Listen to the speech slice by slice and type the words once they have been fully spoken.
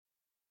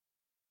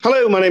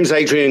Hello, my name's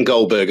Adrian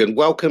Goldberg and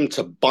welcome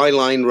to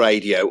Byline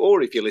Radio,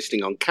 or if you're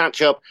listening on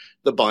Catch Up,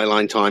 the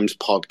Byline Times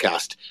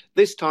podcast.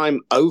 This time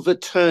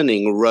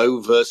overturning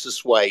Roe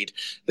versus Wade,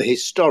 the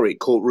historic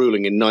court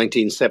ruling in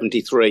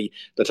 1973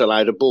 that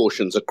allowed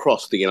abortions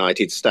across the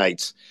United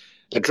States.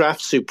 A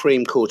draft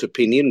Supreme Court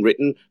opinion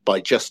written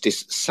by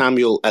Justice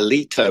Samuel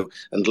Alito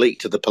and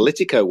leaked to the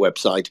Politico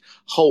website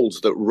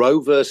holds that Roe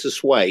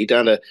versus Wade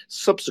and a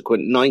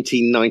subsequent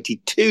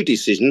 1992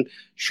 decision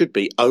should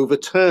be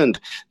overturned.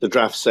 The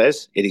draft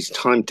says it is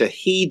time to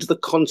heed the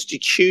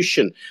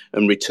Constitution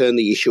and return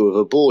the issue of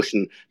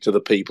abortion to the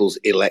people's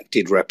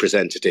elected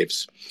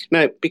representatives.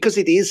 Now, because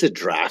it is a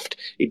draft,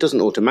 it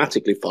doesn't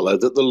automatically follow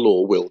that the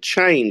law will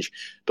change.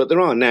 But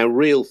there are now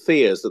real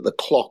fears that the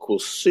clock will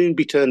soon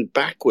be turned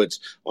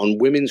backwards on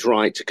women's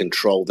right to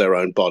control their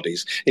own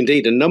bodies.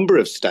 Indeed, a number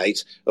of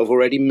states have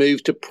already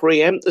moved to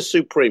preempt the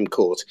Supreme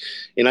Court.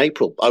 In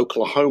April,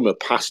 Oklahoma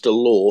passed a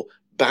law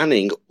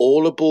banning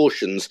all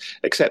abortions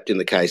except in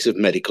the case of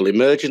medical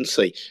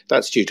emergency.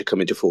 That's due to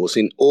come into force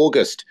in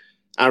August.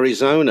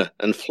 Arizona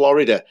and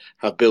Florida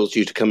have bills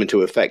due to come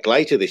into effect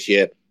later this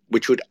year,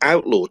 which would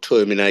outlaw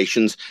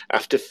terminations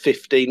after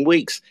 15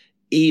 weeks,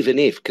 even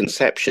if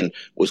conception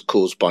was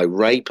caused by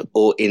rape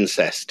or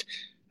incest.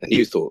 And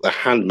you thought The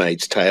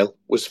Handmaid's Tale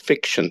was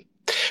fiction.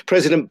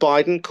 President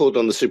Biden called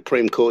on the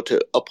Supreme Court to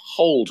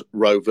uphold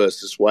Roe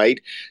versus Wade,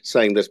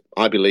 saying that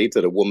I believe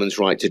that a woman's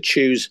right to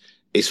choose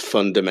is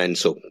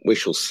fundamental. We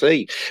shall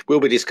see. We'll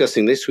be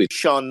discussing this with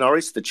Sian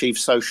Norris, the Chief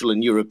Social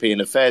and European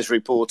Affairs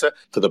reporter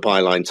for the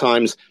Byline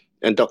Times,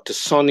 and Dr.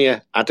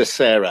 Sonia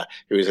Adesera,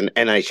 who is an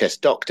NHS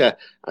doctor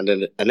and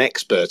an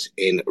expert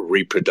in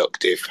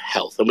reproductive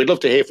health. And we'd love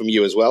to hear from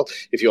you as well.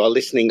 If you are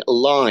listening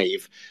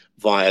live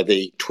via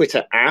the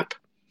Twitter app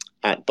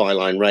at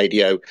Byline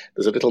Radio,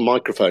 there's a little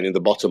microphone in the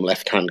bottom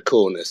left-hand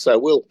corner. So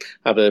we'll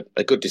have a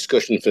good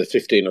discussion for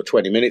 15 or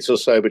 20 minutes or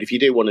so. But if you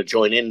do want to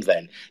join in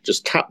then,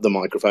 just tap the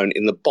microphone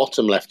in the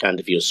bottom left-hand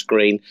of your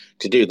screen.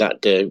 To do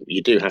that,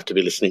 you do have to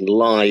be listening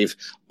live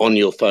on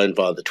your phone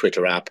via the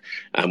Twitter app,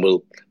 and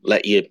we'll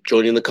let you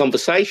join in the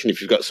conversation if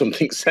you've got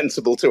something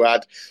sensible to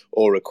add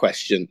or a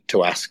question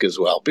to ask as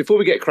well. Before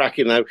we get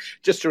cracking though,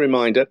 just a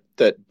reminder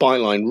that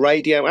Byline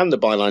Radio and the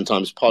Byline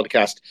Times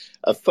podcast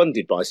are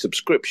funded by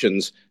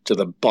subscriptions to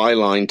the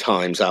Byline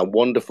Times, our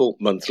wonderful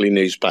monthly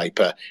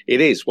newspaper.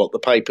 It is what the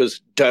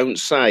papers don't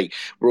say.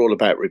 We're all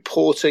about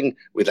reporting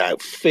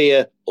without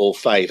fear or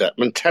favour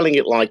and telling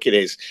it like it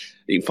is.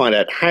 You can find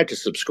out how to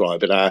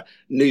subscribe at our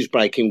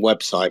newsbreaking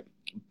website,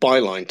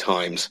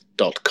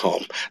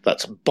 bylinetimes.com.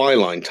 That's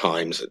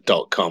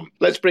bylinetimes.com.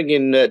 Let's bring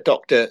in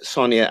Dr.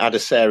 Sonia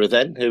Adesera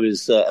then, who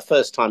is a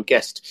first-time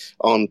guest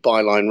on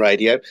Byline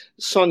Radio.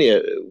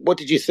 Sonia, what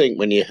did you think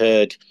when you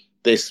heard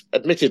this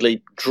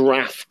admittedly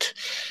draft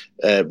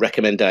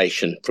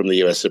recommendation from the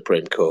US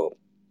Supreme Court?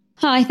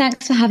 Hi,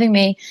 thanks for having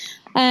me.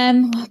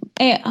 I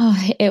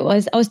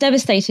was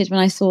devastated when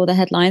I saw the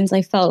headlines.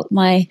 I felt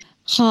my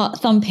heart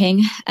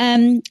thumping.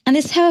 And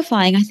it's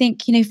terrifying. I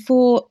think,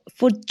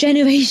 for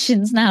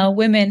generations now,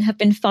 women have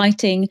been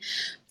fighting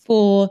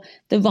for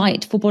the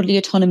right for bodily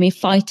autonomy,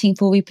 fighting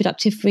for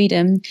reproductive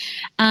freedom.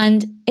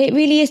 And it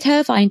really is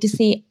terrifying to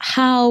see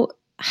how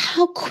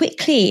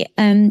quickly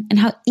and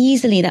how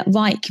easily that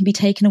right can be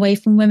taken away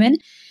from women.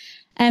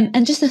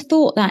 And just the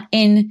thought that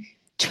in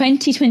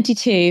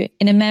 2022,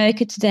 in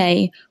America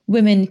today,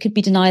 women could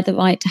be denied the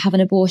right to have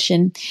an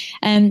abortion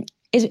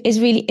is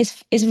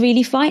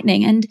really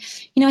frightening. And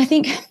I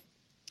think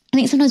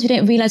sometimes we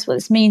don't realize what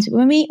this means.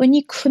 When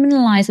you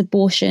criminalize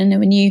abortion and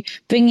when you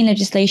bring in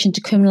legislation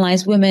to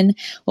criminalize women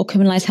or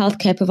criminalize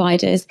healthcare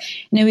providers,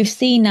 we've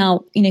seen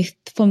now,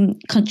 from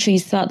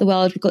countries throughout the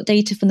world, we've got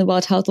data from the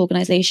World Health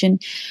Organization.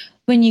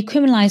 When you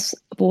criminalize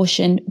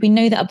abortion, we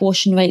know that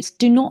abortion rates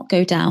do not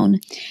go down.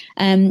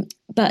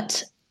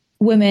 But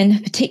women,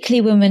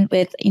 particularly women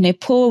with,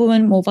 poorer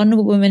women, more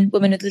vulnerable women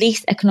with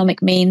least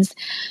economic means,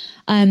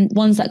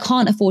 ones that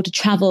can't afford to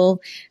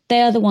travel,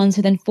 they are the ones who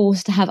are then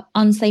forced to have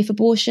unsafe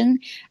abortion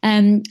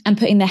and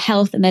putting their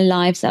health and their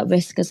lives at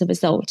risk as a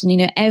result.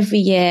 And, every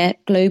year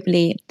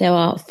globally, there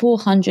are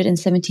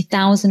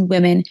 470,000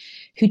 women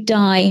who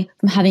die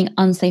from having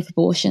unsafe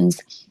abortions.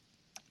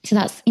 So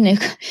that's,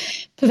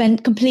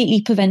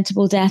 completely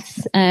preventable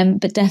deaths,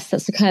 but deaths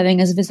that's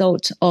occurring as a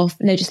result of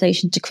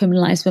legislation to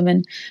criminalize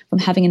women from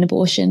having an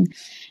abortion.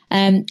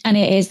 And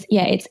it is,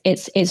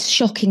 it's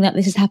shocking that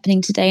this is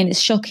happening today. And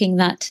it's shocking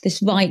that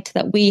this right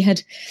that we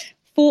had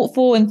fought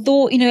for and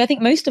thought, I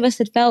think most of us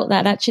had felt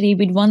that actually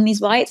we'd won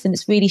these rights. And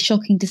it's really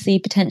shocking to see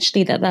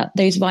potentially that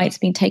those rights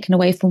being taken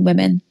away from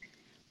women.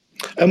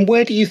 And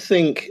where do you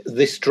think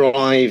this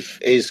drive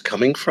is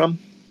coming from?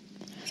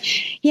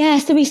 Yeah,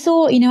 so we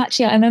saw,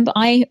 actually, I remember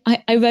I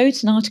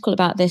wrote an article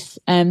about this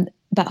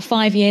about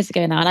 5 years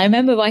ago now. And I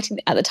remember writing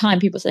at the time,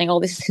 people saying, oh,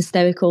 this is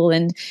hysterical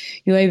and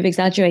you're over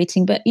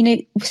exaggerating. But,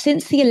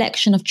 since the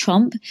election of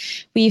Trump,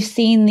 we've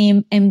seen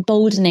the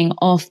emboldening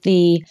of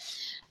the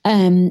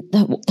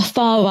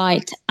far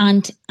right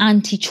and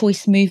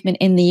anti-choice movement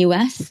in the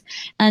US.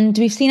 And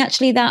we've seen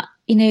actually that,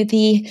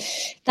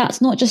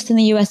 that's not just in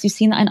the US. We've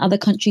seen that in other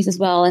countries as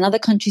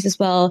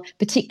well.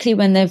 Particularly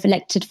when they've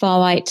elected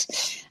far-right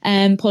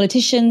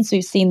politicians.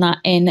 We've seen that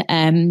in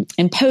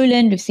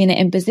Poland. We've seen it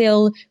in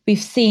Brazil.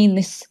 We've seen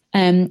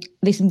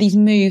these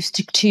moves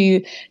to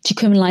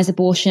criminalize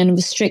abortion,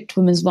 restrict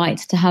women's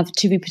rights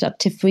to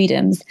reproductive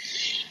freedoms.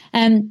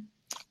 And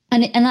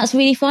that's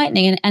really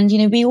frightening. And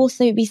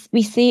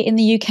we see it in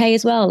the UK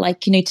as well. Like,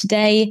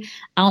 today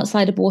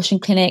outside abortion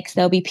clinics,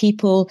 there'll be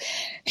people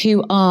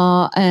who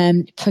are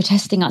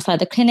protesting outside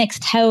the clinics,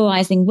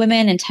 terrorizing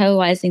women and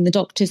terrorizing the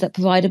doctors that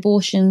provide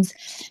abortions,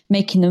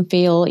 making them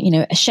feel,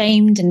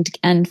 ashamed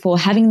and for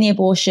having the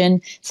abortion,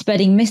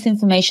 spreading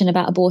misinformation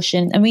about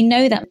abortion. And we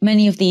know that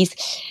many of these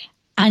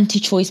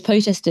anti-choice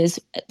protesters,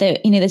 we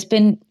know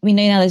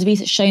now there's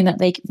research showing that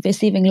they're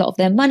receiving a lot of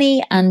their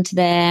money and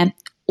their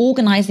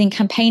organizing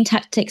campaign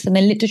tactics and the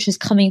literature is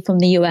coming from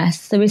the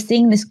US. So we're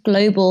seeing this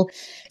global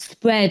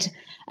spread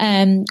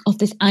of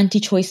this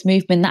anti-choice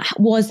movement that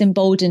was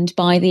emboldened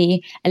by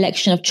the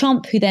election of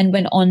Trump, who then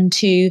went on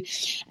to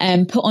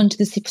put onto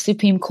the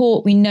Supreme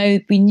Court. We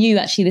knew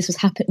actually this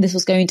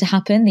was going to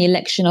happen. The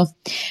election of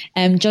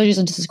judges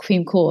onto the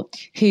Supreme Court,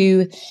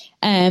 who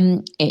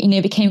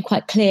became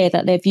quite clear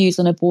that their views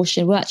on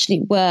abortion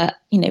were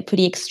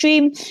pretty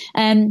extreme.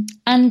 And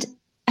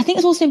I think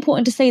it's also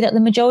important to say that the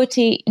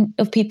majority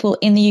of people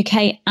in the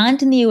UK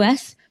and in the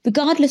US,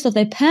 regardless of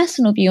their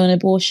personal view on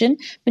abortion,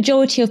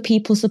 majority of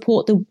people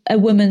support a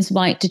woman's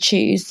right to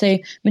choose. So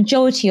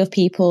majority of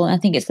people, I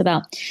think it's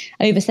about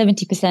over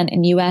 70%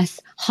 in the US,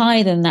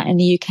 higher than that in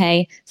the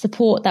UK,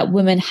 support that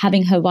woman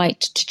having her right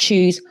to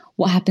choose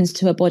what happens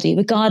to her body,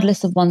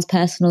 regardless of one's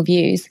personal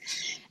views.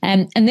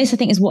 And this, I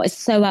think, is what is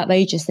so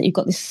outrageous, that you've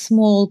got this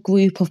small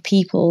group of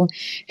people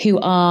who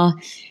are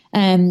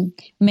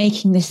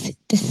making this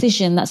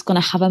decision that's going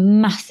to have a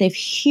massive,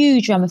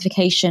 huge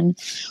ramification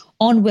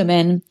on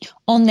women,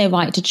 on their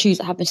right to choose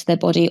what happens to their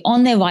body,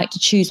 on their right to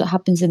choose what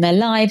happens in their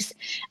lives,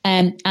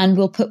 and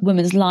will put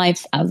women's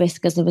lives at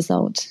risk as a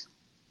result.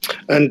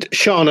 And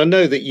Sian, I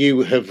know that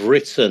you have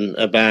written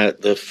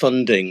about the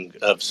funding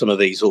of some of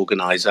these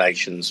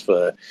organisations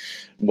for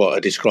what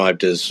are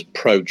described as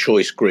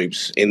pro-choice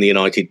groups in the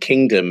United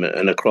Kingdom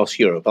and across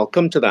Europe. I'll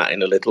come to that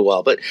in a little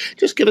while, but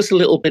just give us a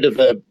little bit of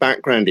a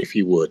background, if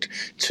you would,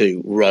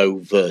 to Roe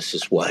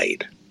versus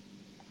Wade.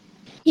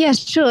 Yes,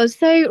 sure.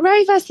 So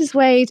Roe versus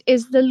Wade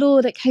is the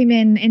law that came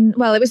it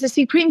was a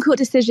Supreme Court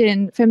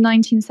decision from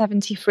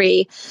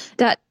 1973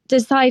 that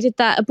decided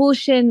that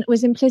abortion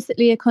was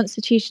implicitly a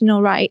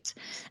constitutional right.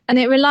 And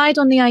it relied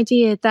on the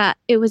idea that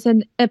it was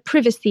a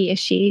privacy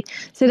issue,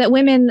 so that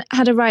women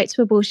had a right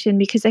to abortion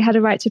because they had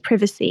a right to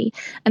privacy,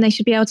 and they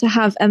should be able to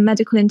have a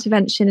medical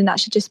intervention, and that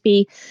should just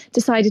be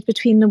decided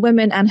between the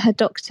woman and her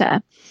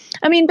doctor.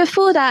 I mean,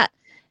 before that,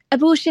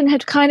 abortion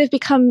had kind of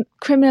become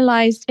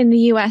criminalized in the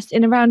US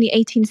in around the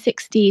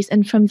 1860s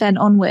and from then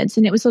onwards.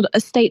 And it was sort of a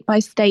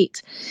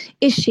state-by-state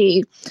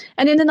issue.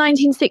 And in the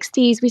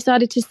 1960s, we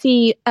started to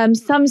see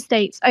some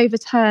states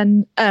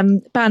overturn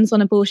bans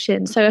on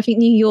abortion. So I think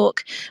New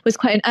York was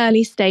quite an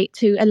early state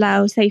to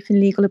allow safe and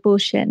legal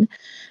abortion.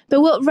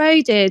 But what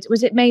Roe did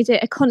was it made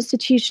it a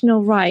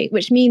constitutional right,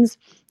 which means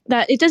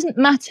that it doesn't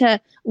matter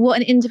what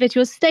an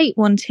individual state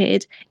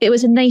wanted, it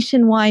was a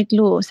nationwide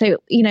law. So,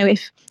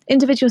 if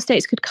individual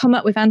states could come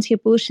up with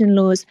anti-abortion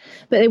laws,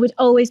 but they would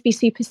always be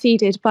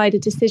superseded by the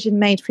decision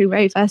made through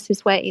Roe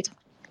versus Wade.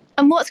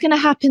 And what's going to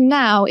happen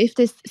now, if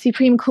this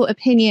Supreme Court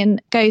opinion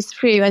goes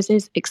through as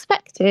is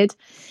expected,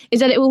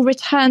 is that it will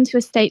return to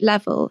a state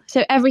level.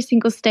 So every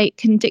single state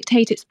can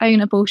dictate its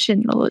own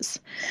abortion laws.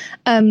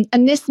 And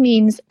this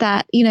means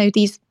that,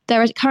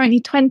 there are currently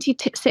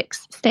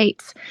 26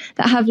 states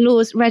that have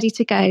laws ready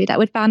to go that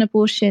would ban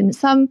abortion,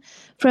 some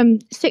from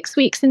 6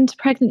 weeks into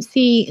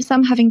pregnancy,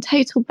 some having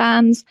total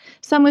bans,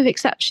 some with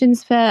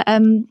exceptions for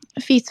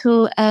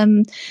fetal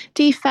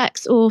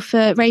defects or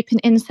for rape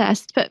and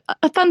incest. But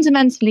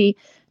fundamentally,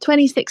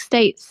 26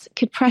 states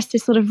could press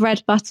this sort of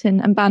red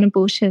button and ban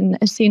abortion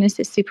as soon as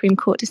this Supreme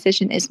Court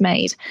decision is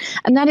made.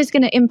 And that is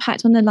going to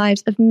impact on the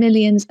lives of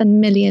millions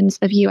and millions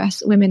of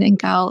US women and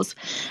girls.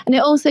 And it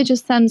also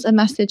just sends a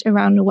message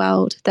around the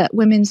world that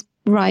women's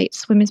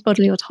rights, women's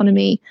bodily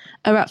autonomy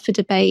are up for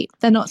debate.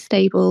 They're not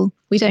stable.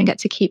 We don't get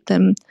to keep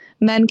them.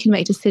 Men can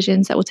make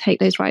decisions that will take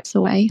those rights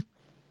away.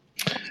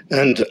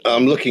 And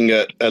I'm looking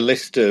at a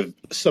list of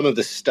some of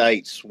the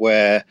states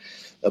where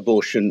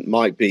abortion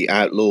might be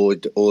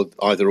outlawed or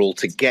either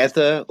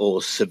altogether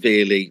or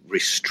severely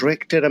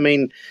restricted. I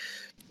mean,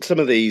 some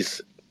of these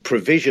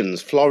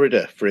provisions,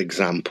 Florida, for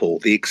example,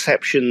 the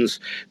exceptions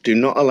do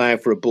not allow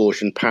for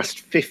abortion past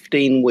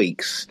 15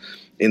 weeks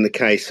in the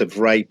case of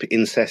rape,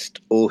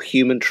 incest, or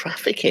human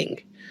trafficking.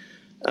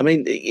 I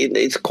mean,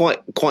 it's quite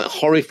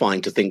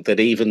horrifying to think that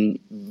even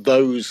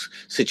those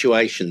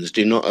situations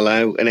do not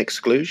allow an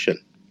exclusion.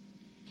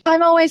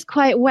 I'm always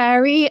quite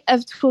wary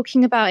of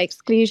talking about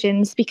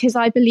exclusions because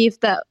I believe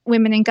that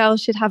women and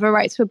girls should have a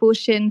right to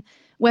abortion,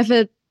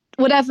 whether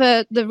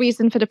whatever the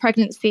reason for the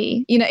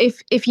pregnancy,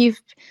 if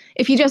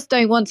you just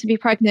don't want to be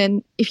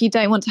pregnant, if you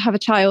don't want to have a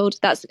child,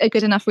 that's a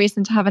good enough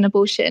reason to have an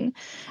abortion.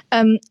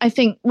 I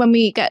think when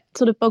we get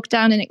sort of bogged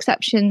down in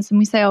exceptions and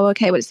we say, oh,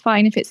 okay, well, it's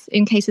fine if it's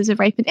in cases of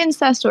rape and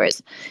incest, or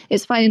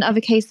it's fine in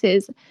other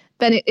cases,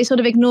 then it sort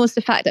of ignores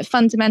the fact that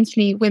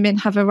fundamentally women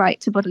have a right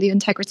to bodily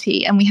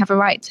integrity and we have a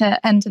right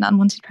to end an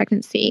unwanted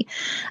pregnancy.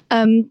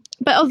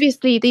 But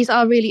obviously, these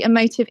are really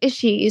emotive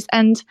issues.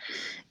 And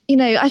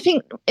I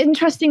think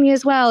interestingly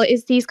as well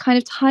is these kind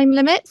of time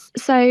limits.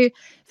 So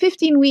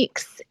 15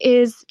 weeks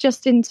is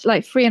just into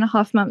like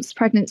 3.5 months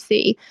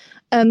pregnancy.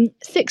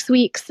 6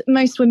 weeks,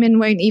 most women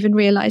won't even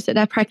realise that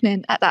they're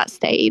pregnant at that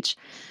stage.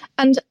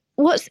 And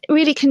what's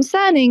really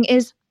concerning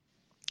is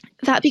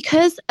that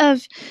because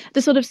of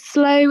the sort of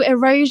slow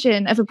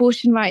erosion of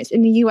abortion rights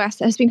in the US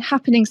that has been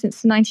happening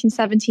since the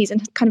 1970s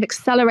and kind of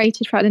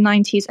accelerated throughout the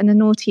 90s and the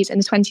noughties and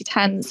the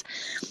 2010s,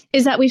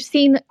 is that we've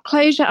seen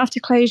closure after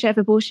closure of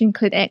abortion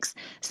clinics.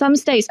 Some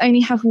states only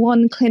have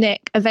one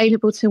clinic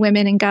available to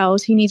women and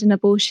girls who need an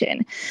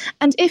abortion.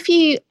 And if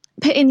you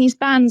put in these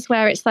bans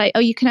where it's like, oh,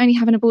 you can only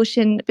have an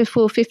abortion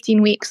before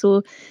 15 weeks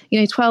or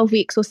 12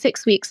 weeks or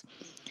 6 weeks,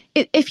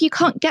 if you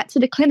can't get to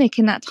the clinic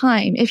in that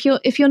time, if you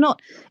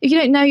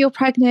don't know you're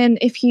pregnant,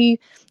 if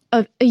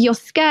you're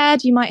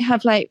scared, you might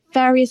have like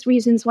various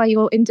reasons why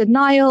you're in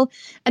denial,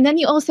 and then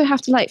you also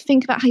have to like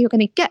think about how you're going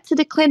to get to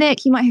the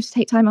clinic. You might have to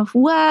take time off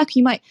work.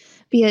 You might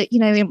be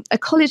a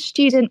college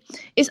student.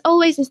 It's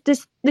always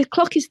this. The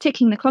clock is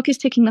ticking. The clock is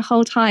ticking the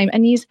whole time,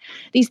 and these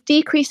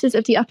decreases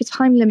of the upper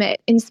time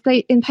limit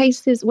in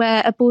places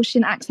where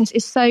abortion access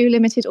is so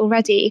limited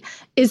already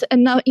is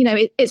enough.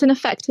 It's an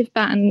effective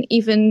ban,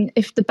 even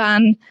if the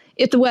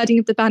wording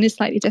of the ban is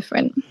slightly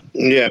different.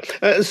 Yeah,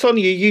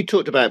 Sonia, you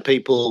talked about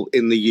people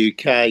in the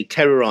UK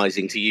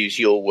terrorising, to use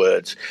your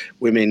words,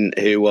 women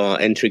who are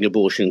entering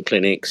abortion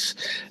clinics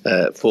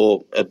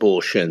for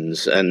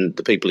abortions, and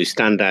the people who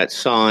stand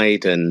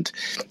outside and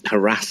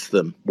harass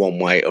them one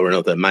way or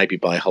another, maybe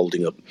by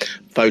holding up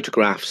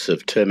photographs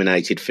of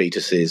terminated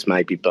fetuses,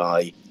 maybe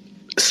by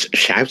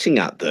shouting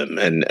at them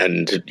and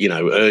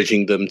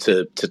urging them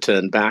to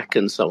turn back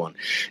and so on.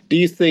 Do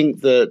you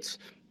think that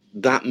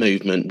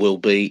movement will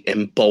be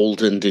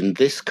emboldened in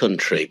this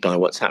country by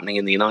what's happening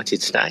in the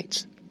United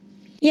States?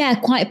 Yeah,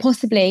 quite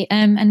possibly.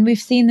 And we've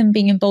seen them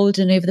being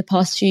emboldened over the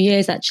past few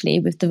years, actually,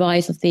 with the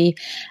rise of the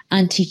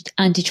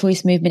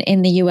anti-choice movement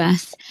in the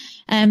US.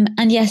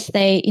 And yes,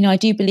 I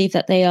do believe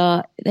that they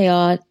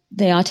are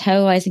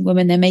terrorizing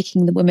women. They're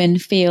making the women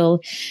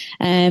feel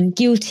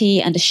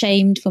guilty and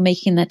ashamed for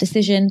making that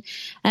decision.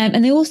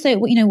 And they also,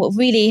 what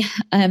really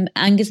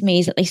angers me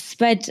is that they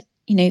spread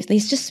they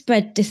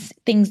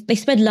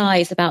spread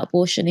lies about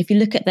abortion. If you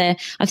look at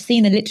I've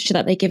seen the literature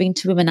that they're giving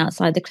to women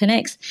outside the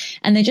clinics,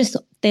 and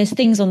there's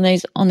things on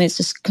those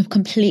just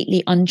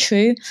completely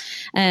untrue.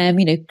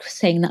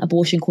 Saying that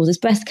abortion causes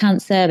breast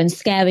cancer and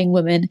scaring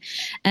women.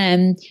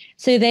 And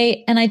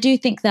I do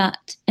think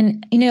that,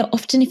 and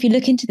often if you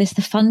look into this,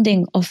 the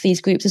funding of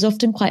these groups is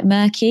often quite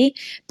murky,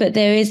 but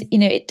there is,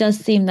 it does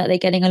seem that they're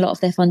getting a lot of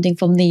their funding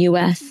from the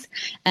US,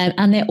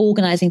 and their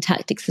organizing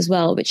tactics as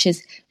well, which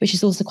is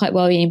also quite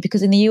worrying,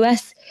 because in the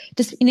US,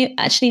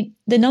 actually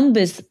their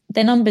numbers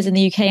in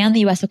the UK and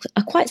the US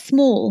are quite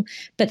small,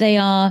 but they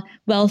are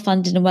well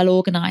funded and well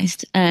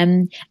organized,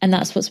 and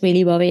that's what's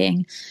really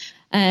worrying.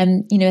 I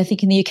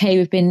think in the UK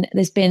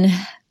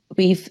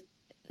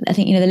I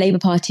think the Labour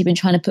Party have been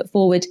trying to put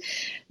forward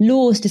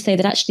laws to say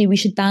that actually we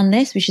should ban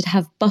this. We should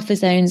have buffer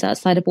zones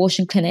outside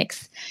abortion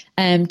clinics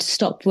to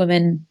stop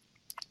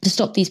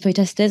these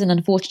protesters. And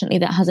unfortunately,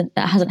 that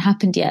hasn't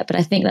happened yet. But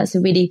I think that's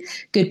a really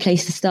good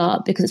place to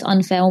start, because it's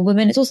unfair on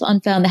women. It's also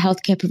unfair on the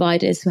healthcare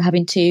providers who are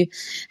having to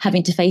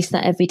face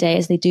that every day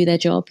as they do their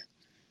job.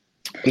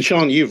 And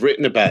Sian, you've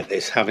written about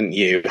this, haven't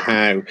you?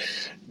 How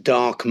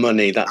dark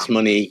money, that's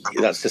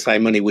to say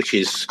money which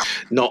is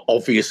not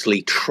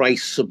obviously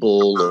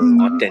traceable or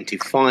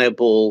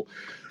identifiable,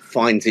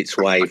 finds its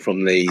way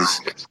from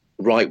these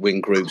right-wing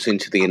groups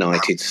into the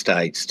United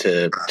States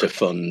to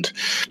fund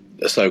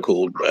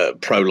so-called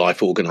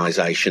pro-life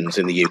organisations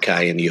in the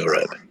UK and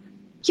Europe.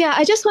 Yeah,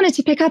 I just wanted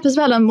to pick up as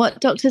well on what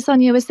Dr.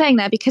 Sonia was saying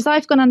there, because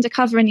I've gone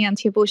undercover in the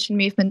anti-abortion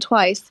movement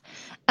twice.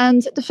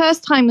 And the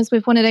first time was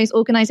with one of those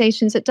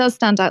organisations that does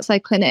stand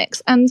outside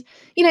clinics. And,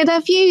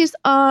 their views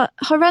are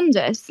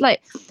horrendous.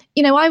 Like,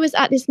 I was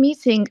at this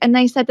meeting and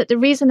they said that the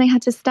reason they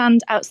had to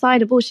stand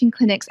outside abortion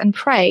clinics and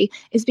pray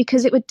is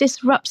because it would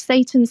disrupt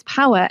Satan's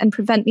power and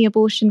prevent the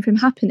abortion from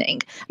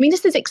happening. I mean,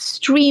 this is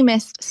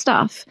extremist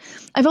stuff.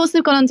 I've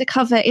also gone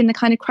undercover in the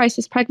kind of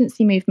crisis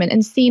pregnancy movement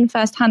and seen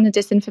firsthand the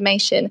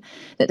disinformation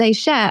that they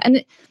share.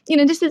 And,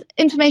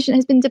 information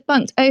has been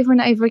debunked over and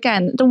over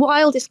again. The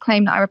wildest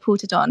claim that I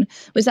reported on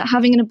was that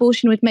having an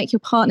abortion would make your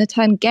partner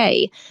turn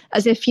gay,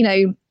 as if,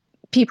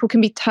 people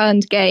can be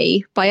turned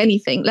gay by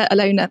anything, let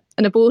alone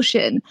an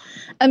abortion.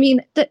 I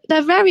mean,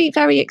 they're very,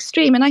 very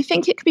extreme. And I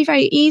think it could be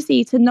very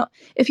easy to not,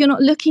 if you're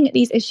not looking at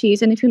these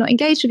issues and if you're not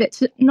engaged with it,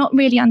 to not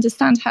really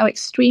understand how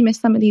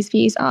extremist some of these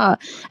views are,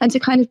 and to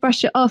kind of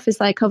brush it off as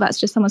like, oh, that's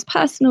just someone's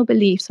personal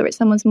beliefs or it's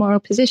someone's moral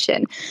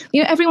position.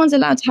 You know, everyone's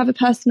allowed to have a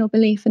personal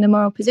belief and a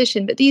moral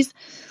position, but these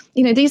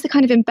are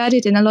kind of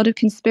embedded in a lot of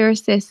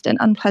conspiracist and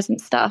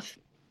unpleasant stuff.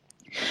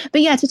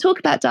 But yeah, to talk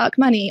about dark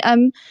money,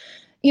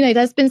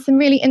 there's been some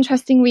really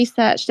interesting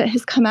research that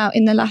has come out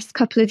in the last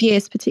couple of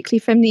years, particularly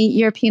from the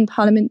European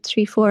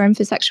Parliamentary Forum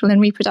for Sexual and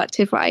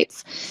Reproductive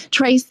Rights,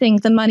 tracing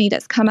the money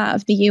that's come out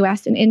of the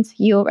US and into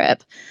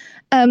Europe.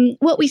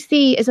 What we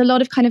see is a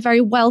lot of kind of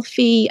very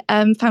wealthy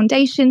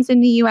foundations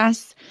in the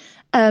US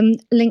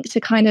linked to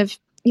kind of,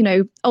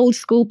 old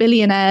school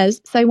billionaires.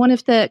 So one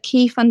of the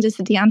key funders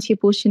of the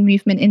anti-abortion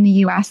movement in the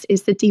US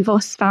is the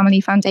DeVos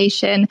Family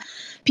Foundation.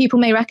 People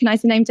may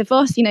recognize the name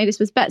DeVos. This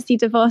was Betsy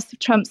DeVos,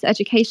 Trump's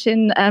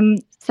education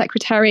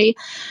secretary.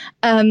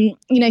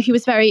 He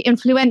was very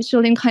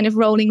influential in kind of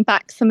rolling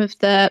back some of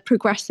the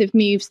progressive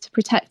moves to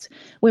protect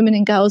women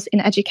and girls in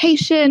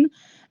education.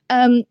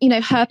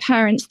 Her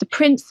parents, the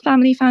Prince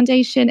Family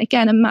Foundation,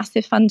 again, a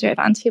massive funder of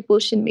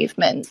anti-abortion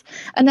movements.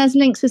 And there's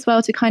links as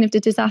well to kind of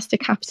the disaster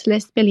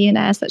capitalist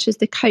billionaires, such as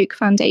the Koch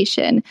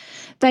Foundation.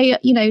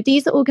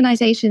 These are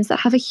organizations that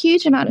have a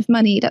huge amount of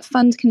money that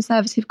fund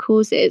conservative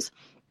causes.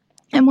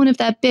 And one of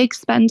their big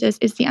spenders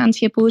is the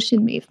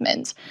anti-abortion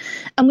movement.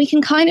 And we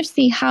can kind of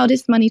see how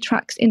this money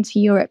tracks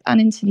into Europe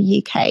and into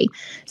the UK.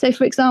 So,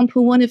 for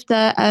example, one of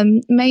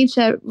the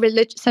major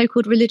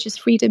so-called religious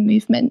freedom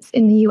movements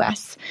in the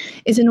US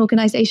is an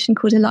organisation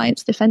called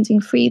Alliance Defending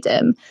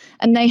Freedom.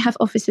 And they have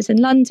offices in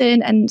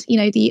London. And,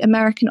 the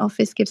American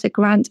office gives a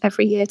grant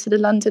every year to the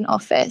London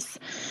office.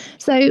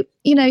 So,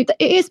 it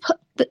is,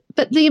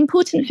 but the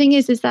important thing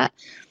is that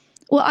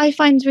what I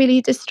find really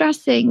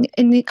distressing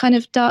in the kind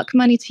of dark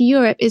money to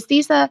Europe is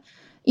these are,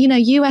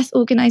 US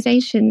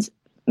organizations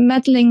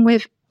meddling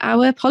with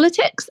our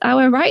politics,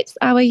 our rights,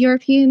 our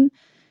European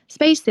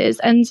spaces.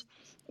 And,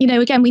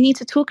 again, we need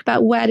to talk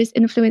about where this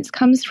influence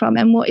comes from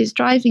and what is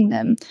driving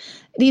them.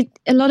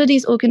 A lot of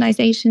these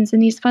organizations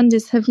and these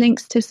funders have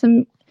links to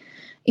some,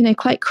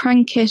 quite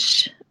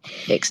crankish,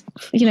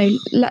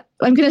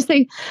 I'm going to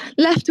say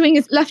left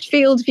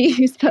field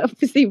views, but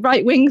obviously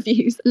right wing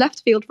views.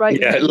 Left field, right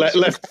wing. Yeah,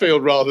 left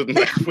field rather than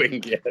left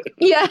wing.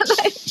 Yeah.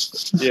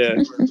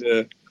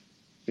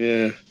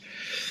 Yeah.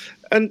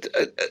 And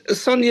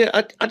Sonia,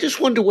 I just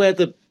wonder where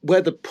the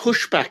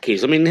pushback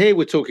is. I mean, here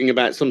we're talking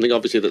about something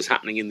obviously that's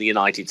happening in the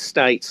United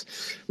States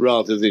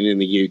rather than in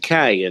the UK,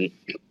 and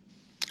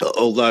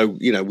although,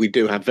 we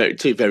do have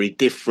two very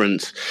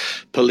different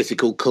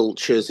political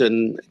cultures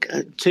and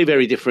two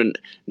very different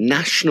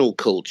national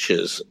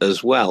cultures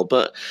as well.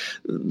 But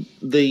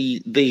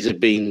these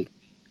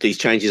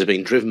changes have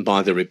been driven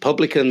by the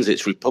Republicans.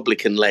 It's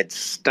Republican-led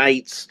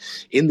states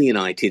in the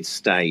United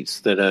States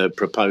that are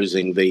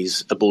proposing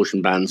these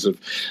abortion bans of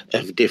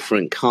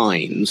different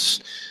kinds.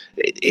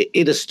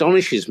 It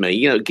astonishes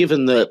me,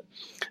 given that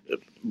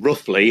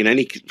roughly in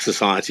any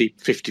society,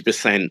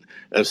 50%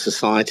 of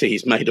society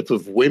is made up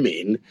of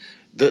women,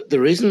 that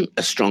there isn't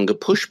a stronger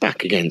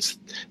pushback against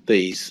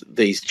these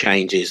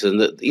changes, and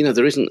that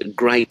there isn't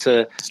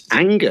greater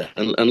anger,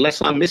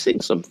 unless I'm missing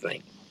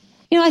something.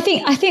 I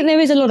think there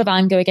is a lot of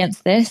anger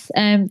against this.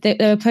 There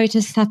are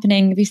protests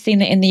happening. We've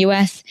seen it in the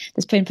US.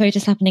 There's been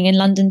protests happening in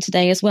London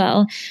today as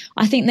well.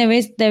 I think there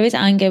is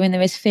anger and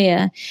there is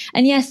fear.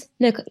 And yes,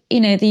 look,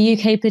 the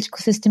UK political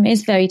system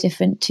is very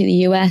different to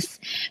the US.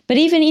 But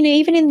even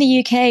in the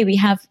UK,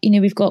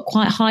 we've got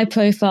quite high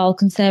profile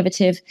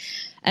conservative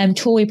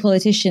Tory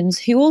politicians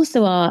who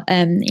also are,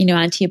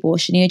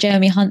 anti-abortion.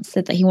 Jeremy Hunt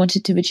said that he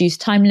wanted to reduce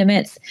time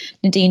limits.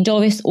 Nadine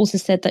Dorries also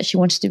said that she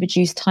wanted to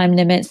reduce time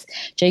limits.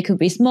 Jacob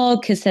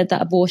Rees-Mogg has said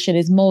that abortion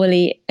is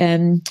morally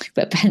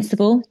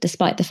reprehensible,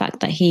 despite the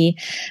fact that he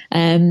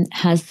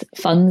has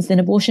funds in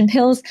abortion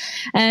pills.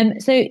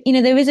 There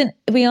isn't.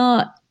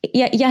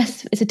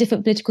 Yes, it's a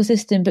different political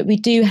system, but we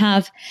do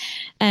have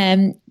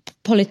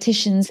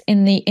politicians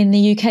in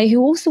the UK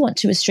who also want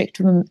to restrict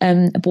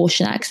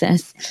abortion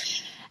access.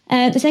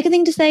 The second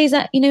thing to say is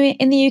that,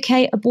 in the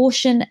UK,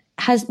 abortion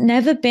has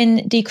never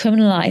been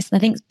decriminalised. And I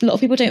think a lot of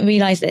people don't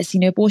realise this.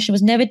 Abortion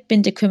was never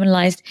been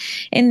decriminalised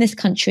in this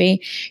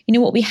country.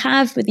 What we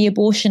have with the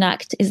Abortion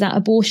Act is that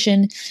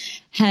abortion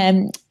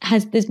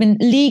there's been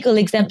legal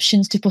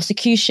exemptions to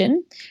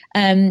prosecution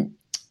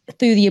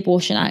through the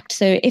Abortion Act.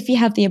 So if you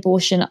have the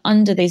abortion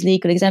under those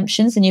legal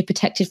exemptions, then you're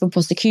protected from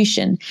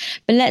prosecution.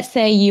 But let's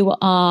say,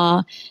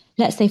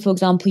 for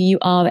example, you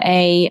are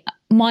a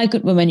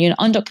migrant woman, you're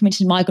an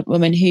undocumented migrant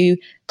woman who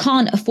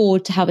can't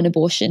afford to have an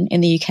abortion in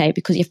the UK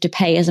because you have to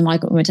pay as a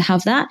migrant woman to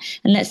have that.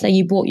 And let's say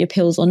you bought your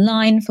pills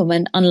online from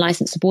an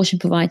unlicensed abortion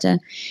provider,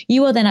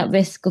 you are then at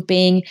risk of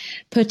being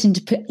put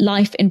into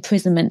life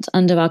imprisonment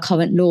under our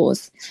current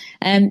laws.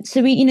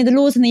 So the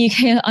laws in the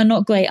UK are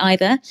not great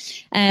either.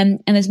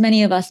 And there's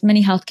many of us,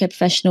 many healthcare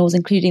professionals,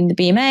 including the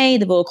BMA,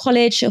 the Royal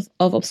College of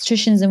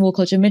Obstetricians and Royal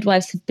College of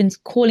Midwives, have been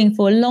calling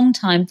for a long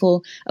time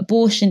for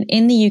abortion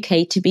in the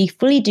UK to be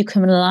fully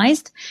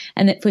decriminalised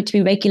and for it to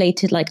be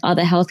regulated like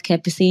other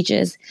healthcare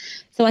procedures.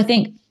 So I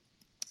think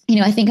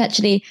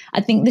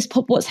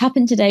what's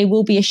happened today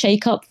will be a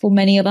shake-up for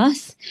many of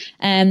us.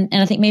 And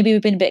I think maybe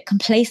we've been a bit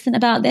complacent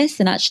about this.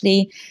 And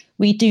actually,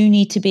 we do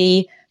need to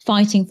be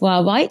fighting for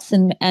our rights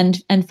and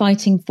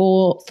fighting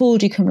for full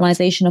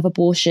decriminalisation of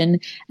abortion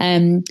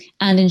and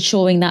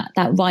ensuring that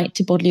right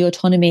to bodily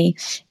autonomy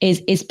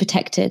is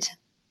protected.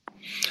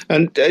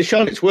 And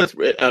Charlotte, it's worth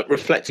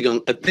reflecting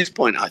on at this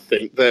point, I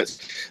think, that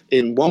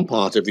in one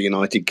part of the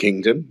United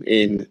Kingdom,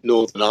 in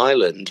Northern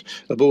Ireland,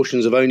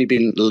 abortions have only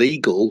been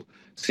legal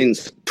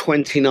since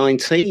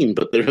 2019,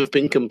 but there have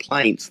been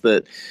complaints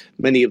that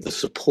many of the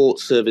support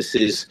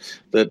services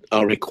that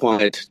are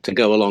required to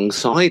go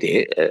alongside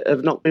it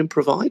have not been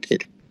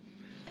provided.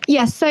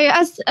 Yes, so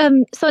as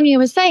Sonia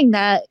was saying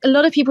there, a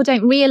lot of people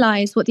don't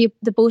realise what the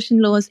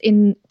abortion laws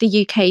in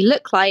the UK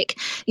look like.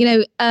 In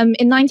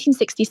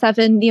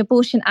 1967, the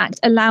Abortion Act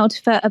allowed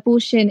for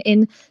abortion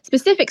in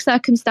specific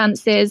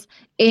circumstances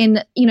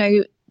in,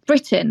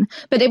 Britain,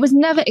 but it was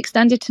never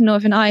extended to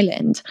Northern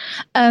Ireland.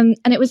 And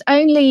it was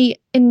only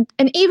and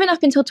even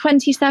up until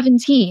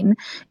 2017,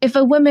 if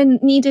a woman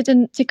needed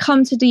to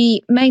come to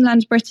the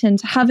mainland Britain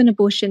to have an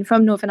abortion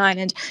from Northern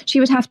Ireland,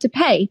 she would have to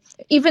pay,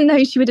 even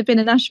though she would have been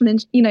a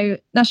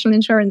national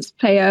insurance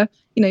payer,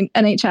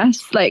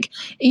 NHS, like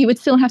you would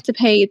still have to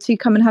pay to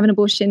come and have an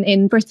abortion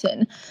in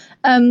Britain.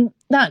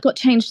 That got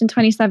changed in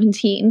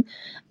 2017.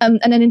 And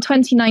then in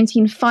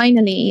 2019,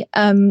 finally,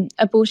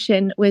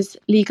 abortion was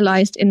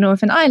legalised in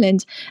Northern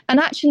Ireland.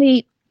 And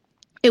actually,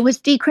 it was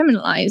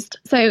decriminalised.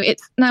 So it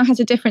now has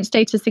a different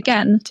status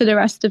again to the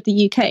rest of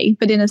the UK,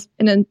 but in a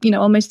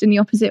almost in the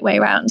opposite way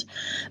around.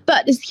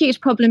 But this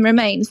huge problem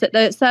remains that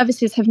the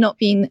services have not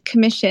been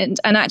commissioned.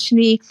 And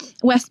actually,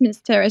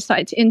 Westminster has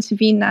started to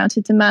intervene now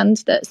to demand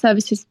that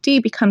services do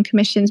become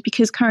commissioned,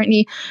 because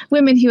currently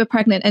women who are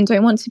pregnant and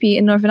don't want to be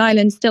in Northern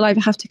Ireland still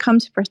either have to come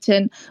to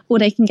Britain or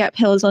they can get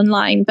pills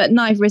online, but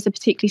neither is a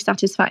particularly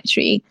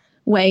satisfactory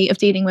way of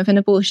dealing with an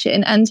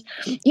abortion. And,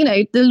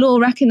 the law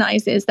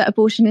recognises that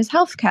abortion is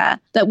healthcare,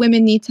 that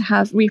women need to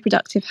have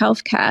reproductive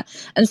healthcare.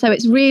 And so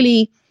it's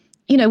really,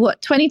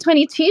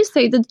 2022?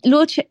 So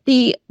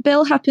the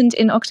bill happened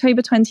in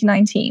October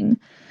 2019.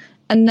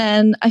 And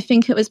then I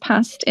think it was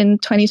passed in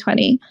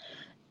 2020.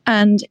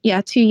 And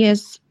 2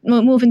 years,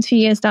 more than 2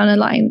 years down the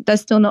line,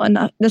 there's still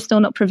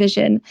not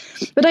provision.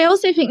 But I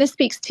also think this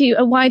speaks to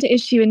a wider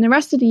issue in the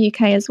rest of the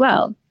UK as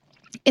well,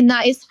 in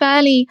that it's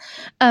fairly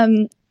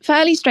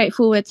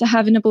straightforward to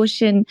have an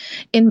abortion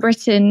in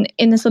Britain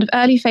in the sort of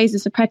early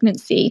phases of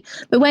pregnancy.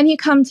 But when you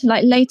come to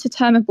like later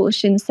term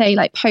abortion, say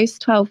like post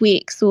 12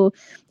 weeks, or,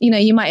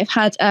 you might have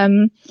had,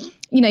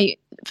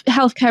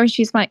 healthcare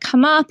issues might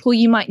come up, or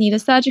you might need a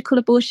surgical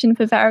abortion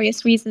for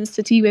various reasons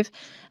to do with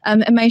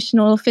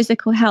emotional or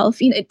physical health,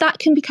 that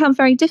can become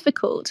very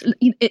difficult.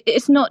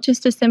 It's not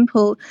just as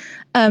simple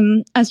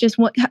as just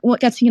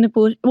wanting an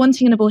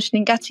abortion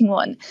and getting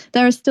one.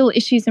 There are still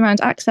issues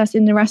around access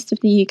in the rest of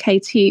the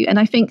UK too. And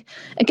I think,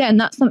 again,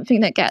 that's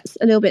something that gets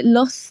a little bit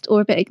lost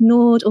or a bit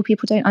ignored, or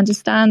people don't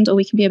understand, or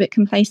we can be a bit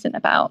complacent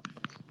about.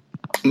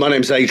 My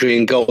name's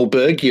Adrian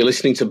Goldberg. You're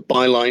listening to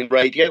Byline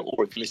Radio,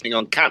 or if you're listening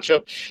on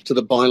catch-up, to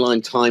the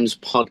Byline Times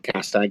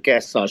podcast. Our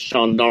guests are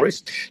Sian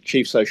Norris,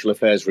 Chief Social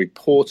Affairs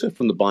Reporter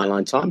from the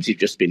Byline Times. You've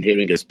just been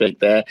hearing her speak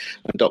there.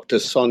 And Dr.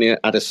 Sonia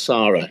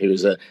Adesara, who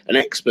is an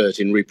expert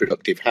in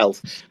reproductive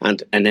health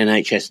and an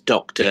NHS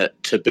doctor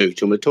to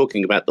boot. And we're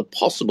talking about the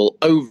possible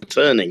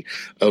overturning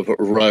of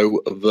Roe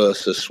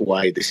versus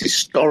Wade, this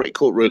historic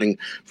court ruling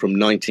from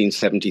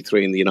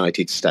 1973 in the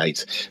United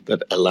States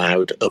that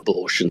allowed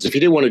abortions. If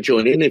you do want to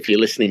join in, if you're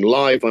listening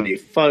live on your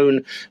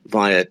phone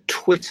via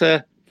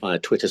Twitter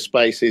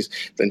Spaces,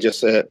 then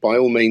just by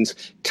all means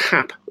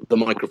tap the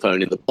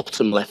microphone in the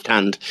bottom left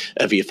hand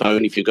of your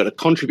phone if you've got a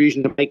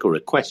contribution to make or a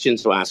question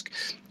to ask,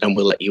 and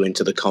we'll let you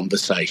into the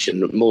conversation.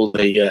 The more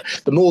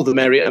the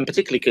merrier, and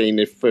particularly keen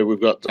if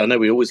I know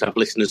we always have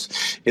listeners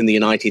in the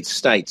United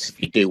States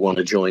if you do want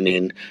to join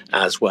in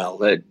as well.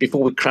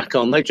 Before we crack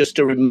on though, just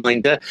a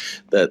reminder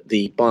that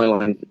the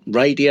Byline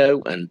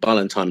Radio and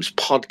Byline Times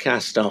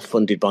podcast are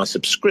funded by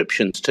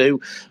subscriptions to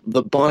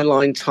the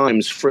Byline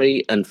Times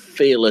free and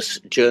fearless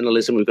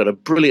journalism. We've got a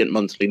brilliant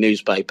monthly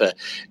newspaper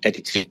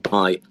edited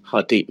by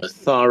Hardeep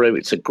Matharu.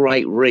 It's a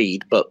great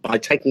read, but by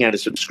taking out a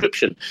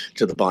subscription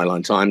to the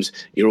Byline Times,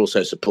 you're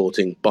also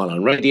supporting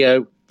Byline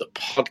Radio, the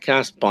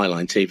podcast,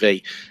 Byline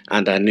TV,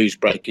 and our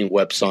news-breaking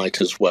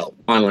website as well,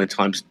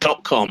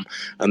 bylinetimes.com,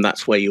 and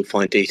that's where you'll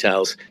find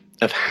details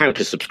of how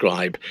to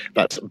subscribe.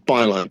 That's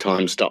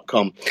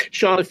bylinetimes.com.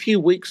 Charlotte, a few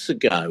weeks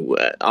ago,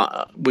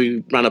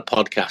 we ran a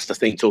podcast, I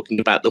think, talking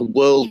about the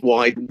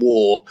worldwide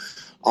war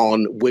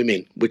on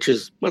women, which,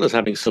 as well as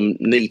having some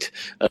neat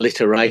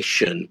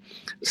alliteration,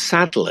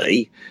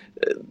 sadly,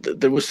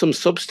 there was some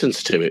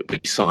substance to it, we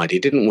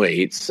decided, didn't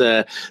we? It's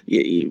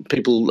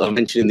people I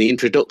mentioned in the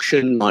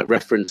introduction might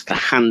reference The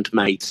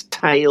Handmaid's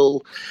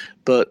Tale,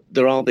 but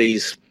there are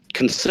these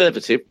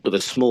conservative, with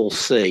a small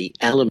c,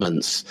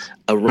 elements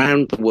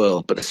around the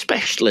world, but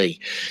especially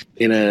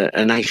in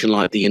a nation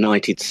like the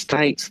United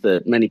States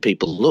that many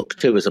people look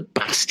to as a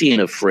bastion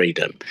of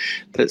freedom,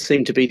 that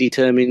seem to be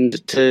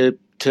determined to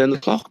turn the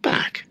clock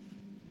back.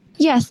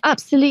 Yes,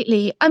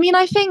 absolutely. I mean,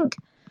 I think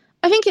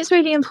it's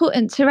really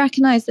important to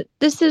recognize that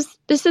this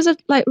is a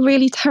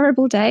really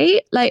terrible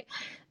day. Like,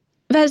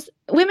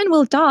 women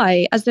will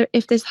die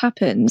if this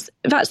happens.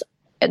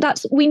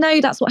 We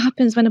know that's what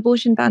happens when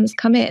abortion bans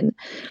come in.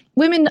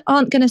 Women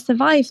aren't going to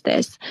survive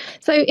this.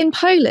 So in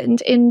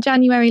Poland, in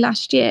January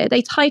last year,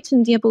 they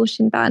tightened the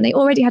abortion ban. They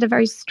already had a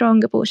very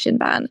strong abortion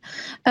ban,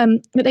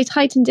 but they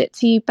tightened it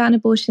to ban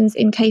abortions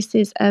in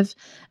cases of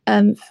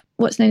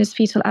what's known as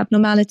fetal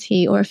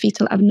abnormality or a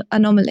fetal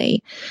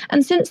anomaly.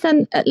 And since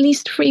then, at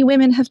least 3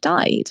 women have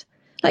died.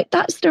 Like,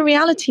 that's the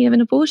reality of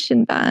an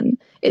abortion ban.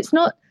 It's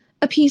not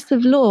a piece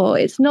of law.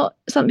 It's not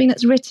something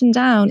that's written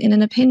down in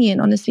an opinion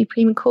on the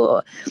Supreme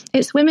Court.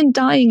 It's women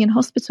dying in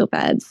hospital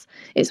beds.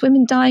 It's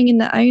women dying in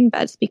their own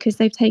beds because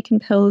they've taken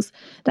pills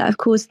that have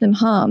caused them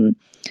harm.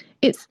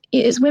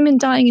 It's women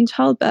dying in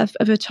childbirth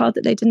of a child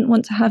that they didn't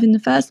want to have in the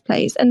first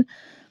place. And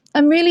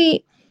I'm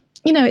really,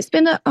 it's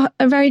been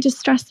a very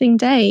distressing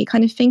day,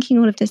 kind of thinking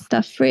all of this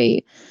stuff through.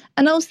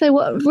 And also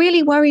what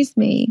really worries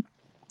me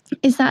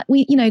is that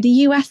the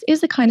US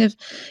is a kind of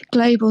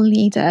global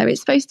leader. It's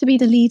supposed to be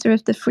the leader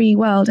of the free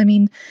world. I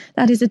mean,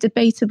 that is a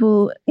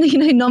debatable,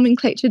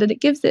 nomenclature that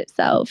it gives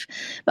itself.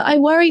 But I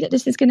worry that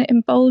this is going to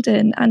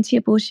embolden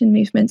anti-abortion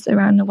movements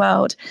around the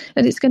world,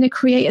 that it's going to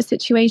create a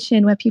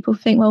situation where people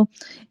think, well,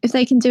 if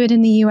they can do it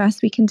in the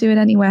US, we can do it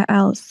anywhere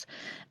else.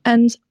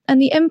 And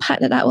the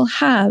impact that will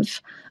have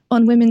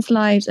on women's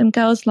lives and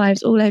girls'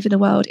 lives all over the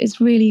world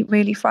is really,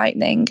 really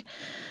frightening.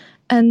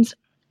 And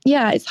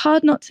yeah, it's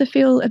hard not to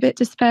feel a bit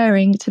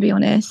despairing, to be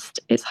honest.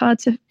 It's hard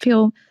to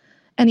feel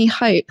any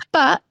hope.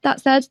 But that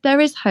said, there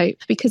is hope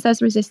because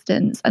there's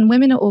resistance and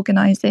women are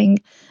organising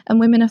and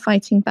women are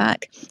fighting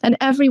back. And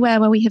everywhere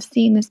where we have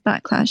seen this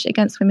backlash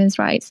against women's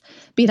rights,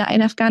 be that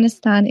in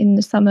Afghanistan in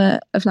the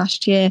summer of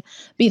last year,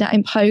 be that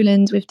in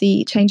Poland with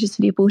the changes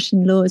to the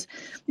abortion laws,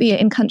 be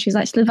it in countries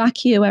like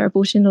Slovakia where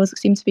abortion laws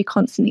seem to be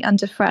constantly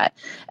under threat.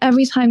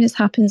 Every time this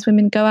happens,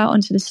 women go out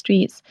onto the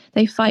streets,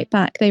 they fight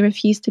back, they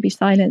refuse to be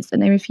silenced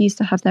and they refuse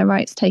to have their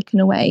rights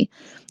taken away.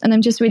 And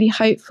I'm just really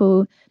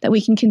hopeful that we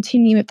can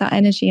continue with that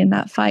energy and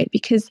that fight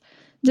because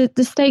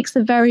the stakes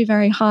are very,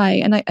 very high.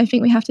 And I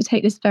think we have to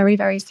take this very,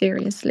 very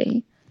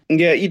seriously.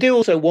 Yeah, you do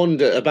also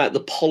wonder about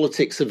the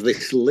politics of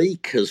this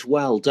leak as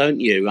well, don't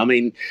you? I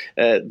mean,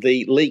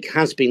 the leak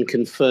has been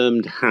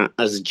confirmed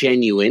as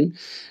genuine,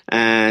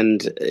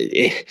 and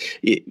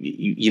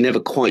you're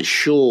never quite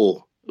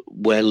sure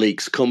where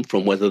leaks come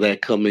from, whether they're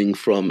coming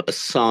from a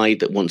side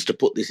that wants to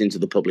put this into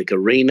the public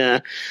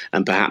arena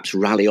and perhaps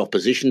rally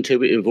opposition to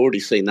it. We've already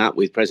seen that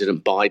with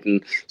President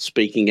Biden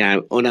speaking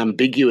out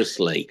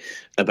unambiguously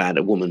about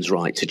a woman's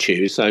right to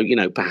choose. So,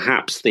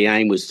 perhaps the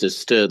aim was to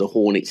stir the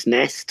hornet's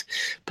nest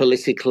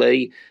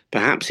politically.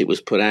 Perhaps it was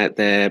put out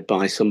there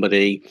by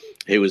somebody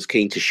who was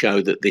keen to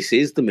show that this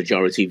is the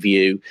majority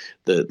view,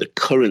 the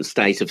current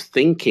state of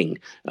thinking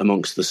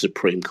amongst the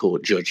Supreme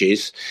Court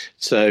judges.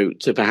 So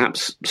to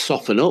perhaps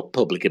soften up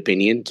public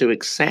opinion to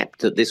accept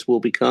that this will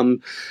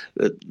become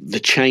the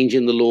change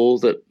in the law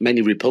that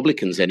many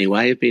Republicans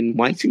anyway have been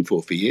waiting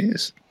for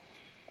years.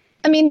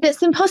 I mean,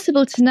 it's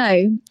impossible to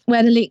know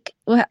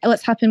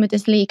what's happened with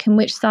this leak and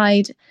which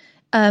side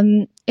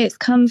it's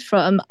come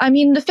from. I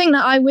mean, the thing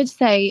that I would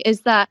say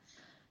is that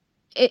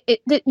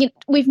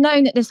we've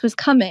known that this was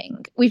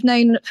coming. We've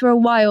known for a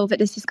while that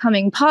this is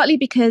coming, partly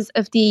because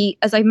of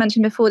as I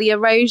mentioned before, the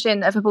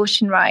erosion of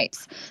abortion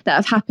rights that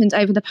have happened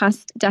over the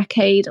past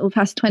decade or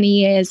past 20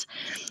 years,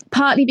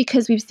 partly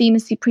because we've seen the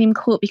Supreme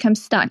Court become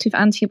stacked with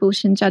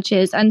anti-abortion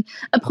judges and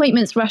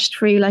appointments rushed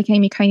through, like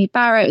Amy Coney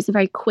Barrett. It was a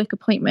very quick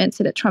appointment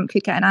so that Trump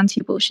could get an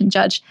anti-abortion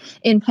judge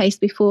in place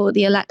before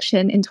the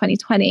election in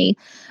 2020.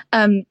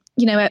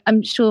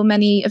 I'm sure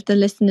many of the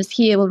listeners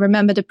here will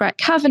remember the Brett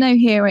Kavanaugh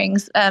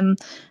hearings and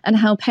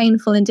how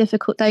painful and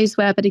difficult those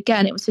were. But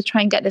again, it was to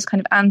try and get this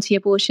kind of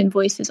anti-abortion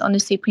voices on the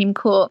Supreme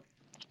Court.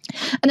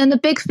 And then the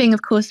big thing,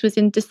 of course, was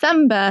in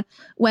December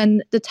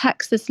when the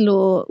Texas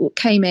law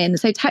came in.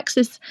 So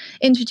Texas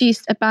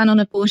introduced a ban on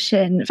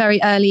abortion very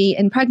early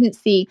in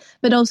pregnancy,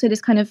 but also this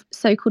kind of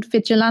so-called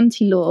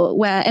vigilante law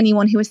where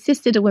anyone who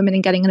assisted a woman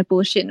in getting an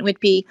abortion would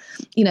be,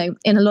 in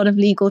a lot of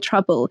legal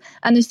trouble.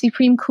 And the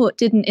Supreme Court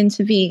didn't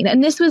intervene.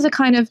 And this was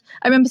I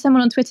remember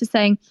someone on Twitter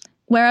saying,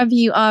 wherever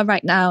you are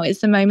right now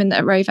is the moment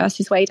that Roe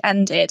versus Wade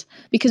ended.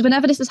 Because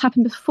whenever this has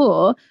happened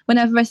before,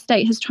 whenever a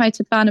state has tried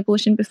to ban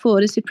abortion before,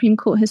 the Supreme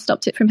Court has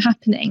stopped it from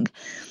happening.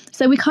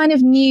 So we kind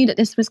of knew that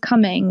this was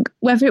coming,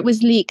 whether it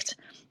was leaked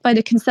by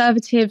the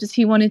Conservatives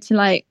who wanted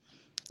to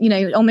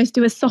almost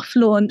do a soft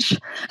launch,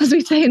 as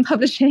we say in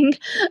publishing,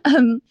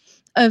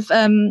 of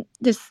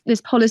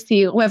this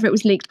policy, or whether it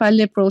was leaked by a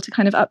Liberal to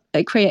kind of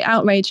create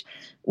outrage.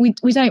 We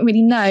don't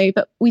really know,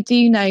 but we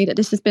do know that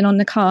this has been on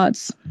the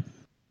cards.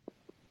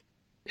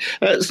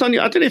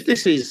 Sonia, I don't know if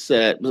this is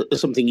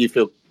something you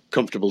feel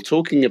comfortable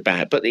talking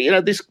about, but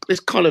this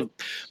kind of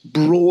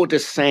broader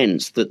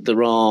sense that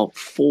there are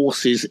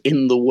forces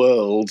in the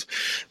world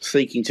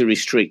seeking to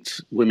restrict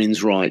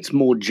women's rights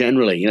more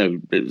generally.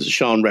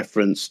 Sian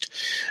referenced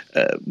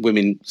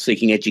women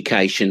seeking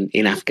education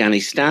in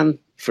Afghanistan,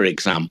 for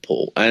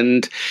example,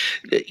 and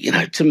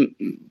to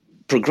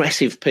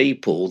progressive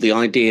people, the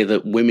idea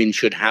that women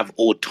should have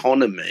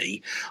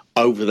autonomy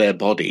over their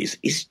bodies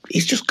is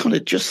just kind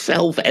of just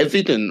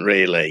self-evident,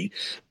 really.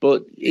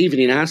 But even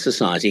in our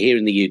society here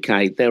in the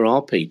UK, there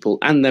are people,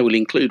 and they will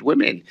include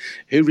women,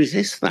 who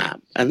resist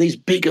that. And these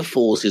bigger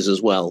forces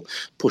as well,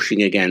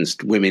 pushing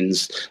against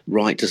women's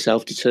right to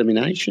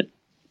self-determination.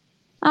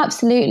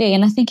 Absolutely.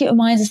 And I think it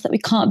reminds us that we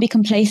can't be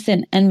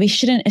complacent, and we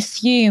shouldn't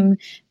assume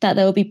that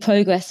there will be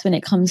progress when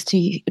it comes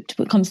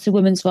to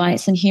women's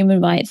rights and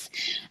human rights.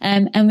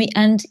 And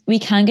we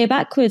can go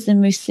backwards. And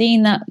we've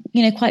seen that,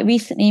 quite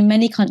recently in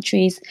many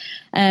countries,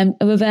 a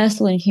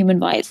reversal in human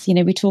rights.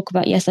 We talk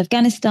about, yes,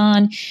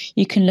 Afghanistan.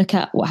 You can look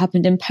at what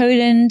happened in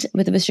Poland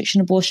with the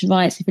restriction of abortion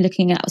rights. If you're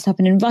looking at what's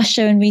happened in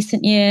Russia in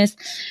recent years,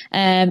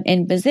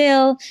 in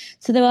Brazil.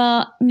 So there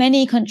are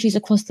many countries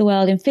across the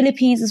world, in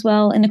Philippines as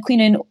well, and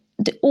in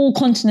all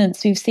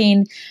continents, we've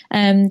seen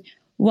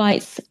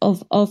rights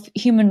of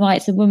human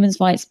rights and women's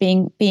rights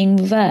being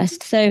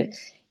reversed. So,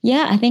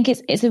 yeah, I think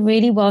it's a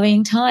really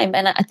worrying time,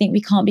 and I think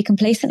we can't be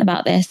complacent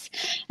about this.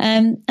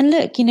 And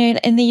look,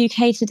 in the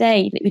UK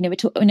today,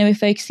 we're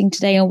focusing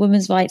today on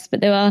women's rights, but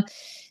there are,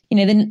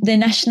 the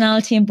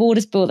Nationality and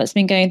Borders Bill that's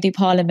been going through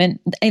Parliament.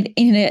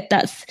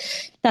 That's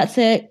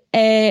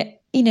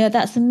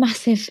a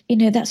massive,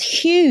 that's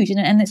huge,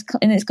 and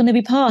it's going to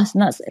be passed.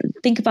 And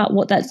think about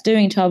what that's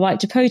doing to our right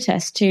to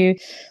protest, to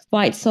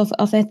rights of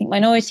ethnic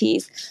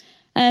minorities.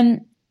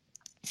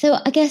 So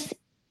I guess,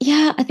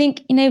 I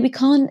think,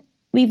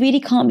 we really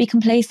can't be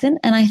complacent.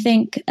 And I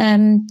think,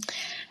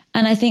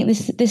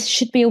 this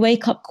should be a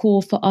wake up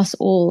call for us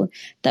all,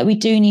 that we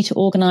do need to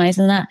organise,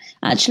 and that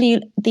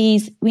actually we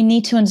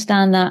need to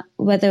understand that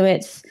whether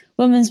it's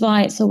women's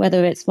rights, or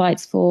whether it's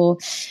rights for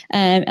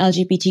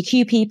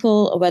LGBTQ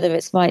people, or whether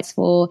it's rights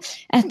for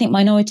ethnic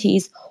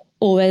minorities,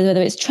 or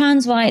whether it's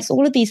trans rights,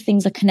 all of these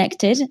things are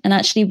connected. And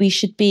actually we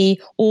should be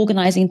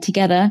organising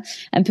together,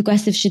 and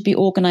progressives should be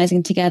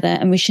organising together,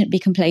 and we shouldn't be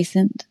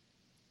complacent.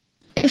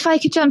 If I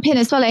could jump in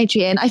as well,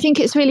 Adrian, I think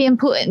it's really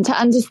important to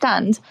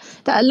understand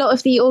that a lot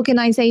of the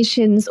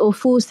organisations or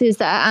forces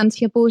that are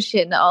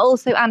anti-abortion are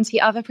also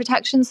anti-other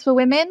protections for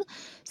women.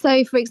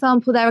 So, for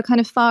example, there are kind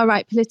of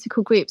far-right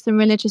political groups and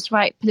religious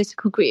right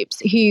political groups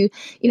who,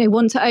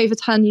 want to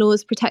overturn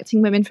laws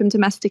protecting women from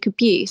domestic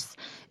abuse.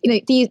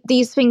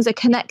 These things are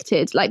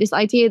connected. Like, this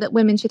idea that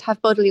women should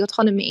have bodily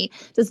autonomy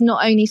does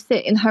not only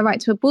sit in her right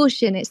to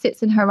abortion, it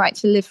sits in her right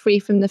to live free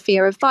from the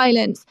fear of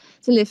violence,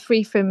 to live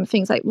free from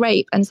things like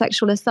rape and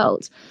sexual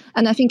assault.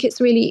 And I think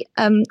it's really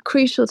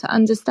crucial to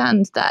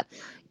understand that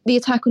the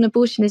attack on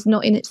abortion is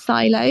not in its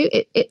silo.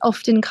 It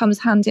often comes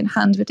hand in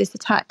hand with this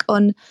attack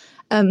on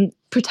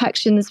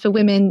protections for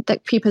women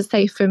that keep us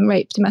safe from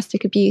rape,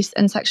 domestic abuse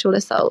and sexual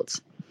assault.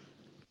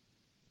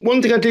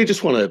 One thing I do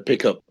just want to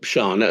pick up,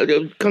 Sian,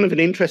 kind of an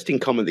interesting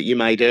comment that you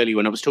made earlier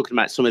when I was talking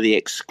about some of the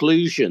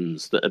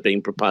exclusions that are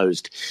being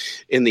proposed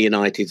in the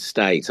United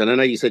States. And I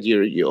know you said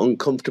you're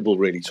uncomfortable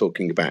really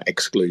talking about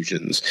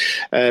exclusions.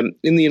 In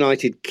the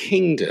United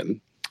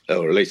Kingdom,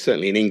 or at least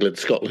certainly in England,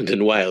 Scotland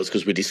and Wales,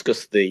 because we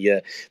discussed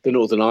the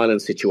Northern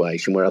Ireland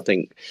situation, where I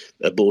think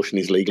abortion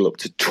is legal up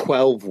to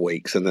 12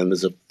 weeks, and then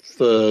there's a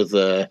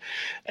further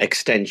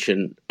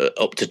extension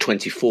up to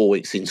 24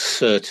 weeks in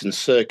certain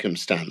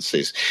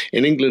circumstances.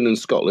 In England and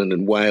Scotland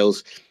and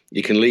Wales,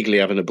 you can legally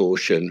have an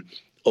abortion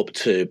up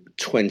to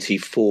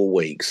 24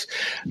 weeks.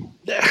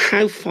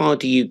 How far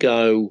do you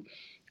go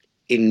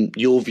in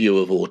your view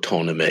of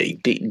autonomy?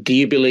 Do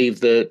you believe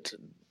that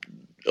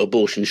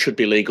abortion should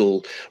be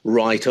legal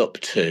right up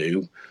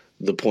to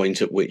the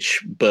point at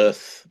which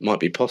birth might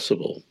be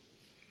possible?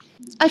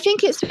 I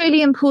think it's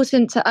really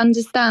important to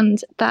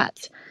understand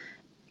that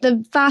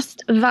the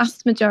vast,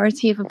 vast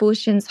majority of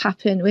abortions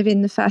happen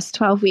within the first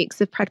 12 weeks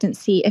of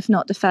pregnancy, if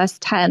not the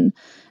first 10.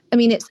 I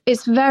mean,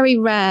 it's very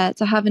rare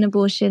to have an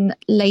abortion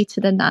later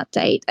than that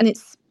date. And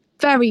it's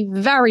very,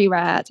 very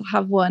rare to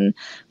have one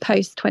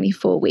post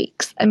 24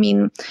 weeks. I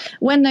mean,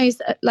 when those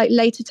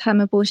later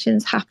term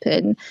abortions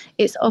happen,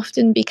 it's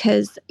often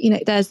because,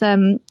 there's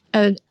a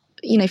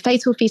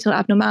fatal fetal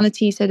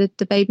abnormality, so that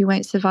the baby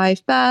won't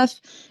survive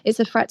birth. It's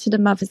a threat to the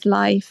mother's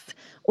life.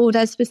 Or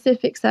there's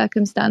specific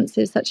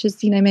circumstances such as,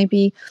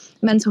 maybe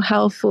mental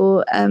health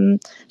or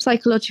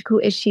psychological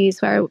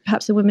issues where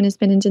perhaps a woman has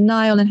been in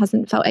denial and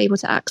hasn't felt able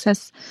to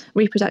access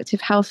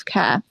reproductive health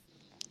care.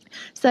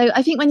 So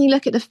I think when you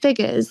look at the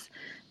figures,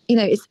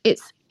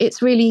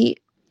 it's really,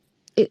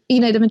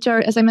 the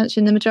majority, as I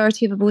mentioned, the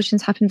majority of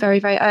abortions happen very,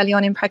 very early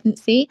on in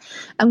pregnancy.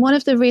 And one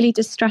of the really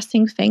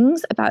distressing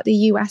things about the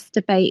US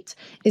debate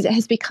is it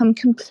has become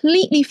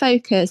completely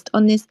focused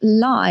on this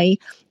lie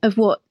of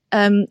what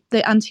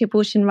the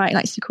anti-abortion right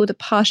likes to call the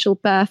partial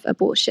birth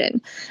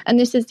abortion. And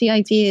this is the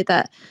idea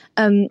that,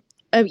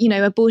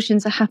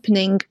 abortions are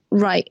happening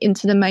right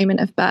into the moment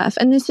of birth.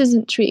 And this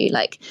isn't true.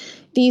 Like,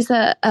 these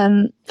are,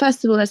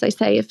 first of all, as I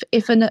say,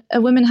 if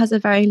a woman has a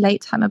very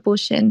late time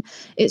abortion,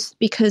 it's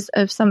because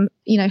of some,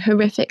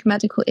 horrific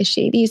medical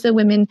issue. These are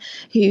women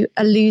who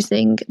are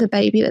losing the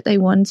baby that they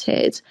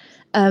wanted.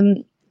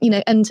 And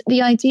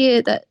the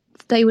idea that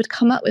they would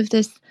come up with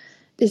this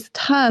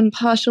term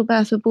partial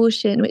birth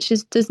abortion, which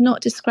does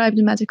not describe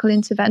the medical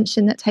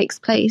intervention that takes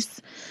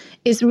place,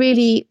 is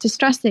really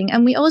distressing.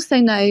 And we also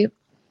know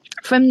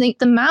from the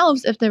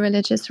mouths of the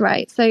religious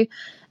right. So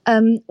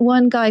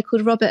one guy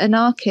called Robert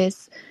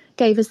Anarchis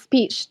gave a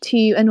speech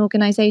to an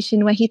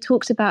organization where he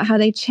talked about how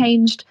they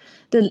changed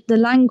the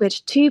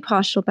language to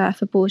partial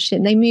birth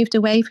abortion. They moved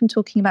away from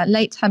talking about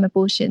late time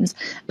abortions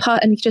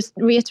and just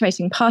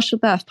reiterating partial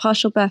birth,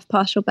 partial birth,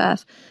 partial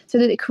birth, so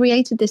that it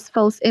created this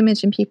false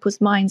image in people's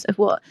minds of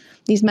what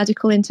these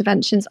medical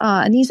interventions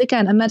are. And these,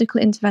 again, are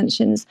medical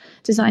interventions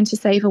designed to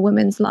save a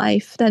woman's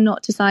life. They're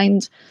not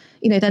designed,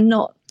 they're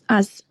not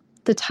as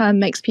the term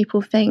makes people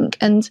think.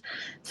 And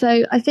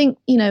so I think,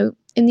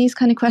 in these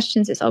kind of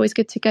questions, it's always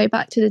good to go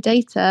back to the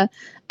data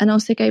and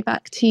also go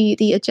back to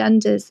the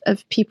agendas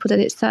of people that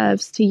it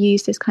serves to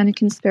use this kind of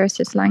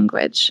conspiracist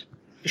language.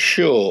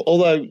 Sure.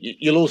 Although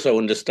you'll also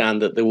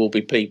understand that there will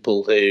be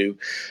people who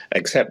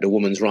accept a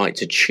woman's right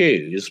to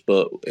choose,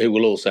 but who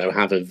will also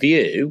have a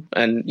view,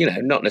 and,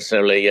 not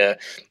necessarily a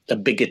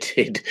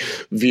bigoted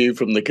view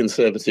from the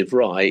conservative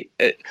right,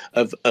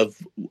 of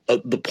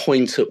the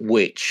point at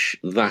which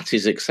that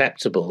is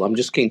acceptable. I'm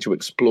just keen to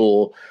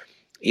explore,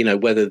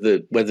 whether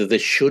there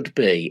should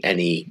be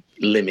any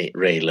limit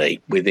really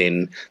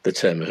within the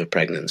term of a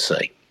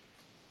pregnancy.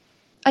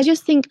 I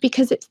just think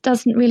because it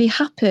doesn't really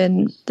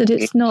happen, that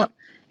it's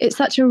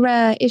such a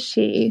rare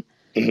issue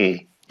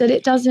that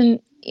it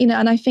doesn't,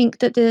 and I think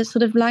that the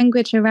sort of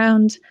language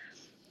around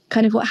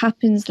kind of what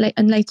happens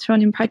later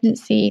on in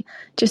pregnancy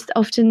just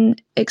often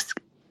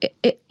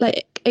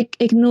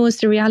ignores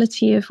the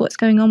reality of what's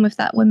going on with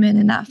that woman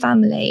and that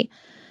family.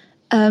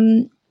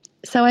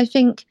 So I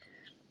think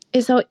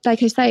it's, like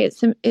I say,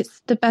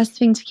 it's the best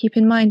thing to keep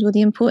in mind, or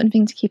the important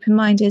thing to keep in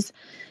mind is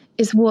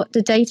what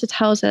the data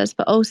tells us,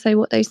 but also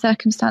what those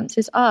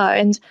circumstances are.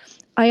 And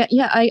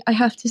I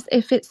have to,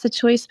 if it's a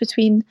choice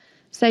between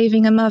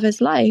saving a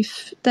mother's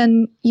life,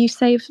 then you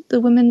save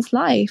the woman's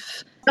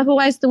life.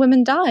 Otherwise, the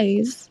woman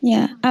dies.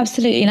 Yeah,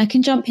 absolutely. And I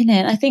can jump in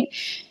here. I think,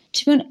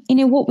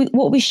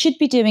 what we should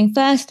be doing,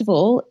 first of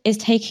all, is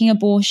taking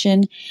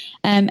abortion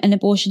and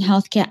abortion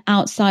healthcare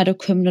outside of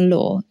criminal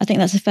law. I think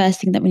that's the first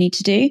thing that we need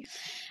to do.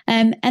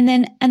 And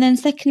then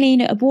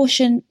secondly,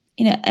 abortion,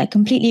 I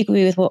completely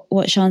agree with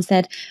what Sian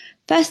said.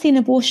 Firstly, in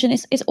abortion,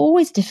 it's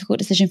always a difficult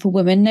decision for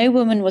women. No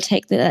woman will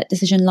take that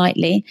decision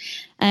lightly.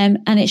 And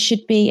it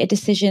should be a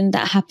decision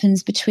that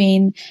happens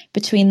between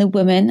the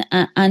woman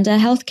and a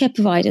healthcare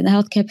provider, and the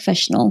healthcare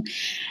professional.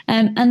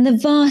 And the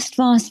vast,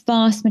 vast,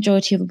 vast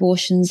majority of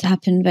abortions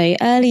happen very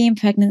early in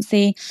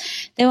pregnancy.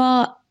 There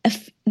are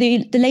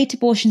the late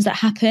abortions that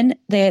happen,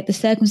 the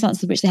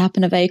circumstances in which they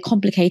happen are very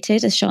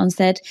complicated, as Sian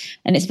said,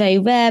 and it's very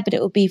rare, but it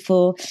will be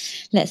for,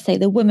 let's say,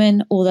 the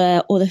woman or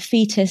the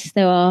fetus.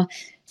 There are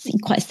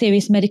quite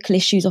serious medical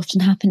issues often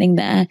happening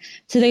there.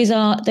 So those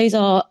are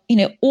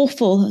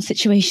awful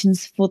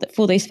situations for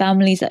those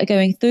families that are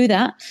going through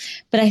that.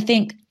 But I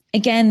think,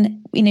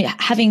 again,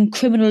 having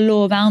criminal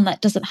law around that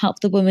doesn't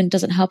help the woman,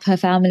 doesn't help her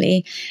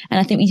family. And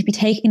I think we need to be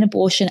taking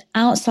abortion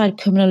outside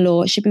criminal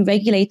law. It should be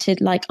regulated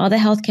like other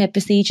healthcare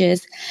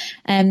procedures.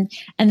 And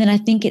then I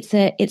think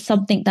it's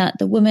something that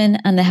the woman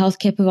and the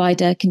healthcare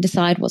provider can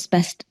decide what's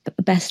best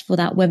for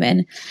that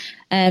woman.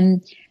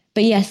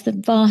 But yes, the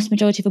vast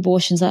majority of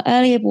abortions are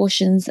early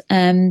abortions,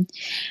 but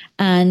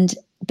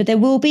there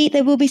will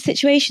be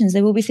situations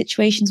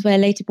where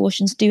late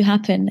abortions do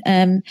happen,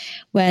 they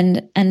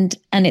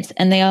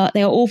are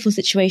awful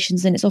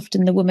situations, and it's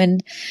often the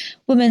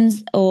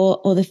woman's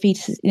or the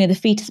fetus. The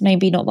fetus may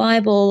be not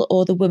viable,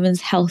 or the woman's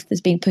health is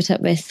being put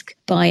at risk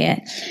by it.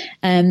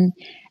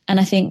 And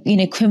I think,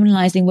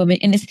 criminalizing women,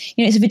 and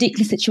it's a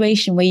ridiculous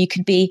situation where you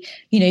could be,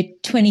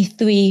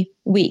 23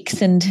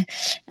 weeks and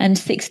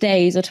 6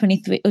 days, or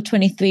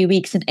 23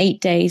 weeks and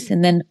 8 days.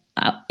 And then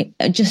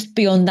just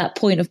beyond that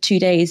point of 2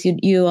 days,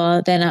 you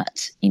are then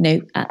at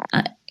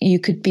you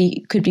could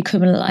be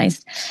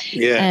criminalized.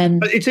 Yeah,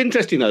 but it's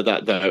interesting and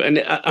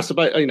I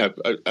suppose,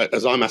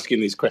 as I'm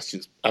asking these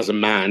questions as a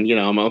man,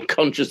 I'm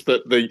conscious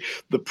that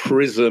the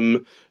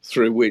prism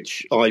through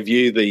which I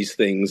view these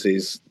things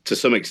is, to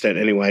some extent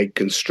anyway,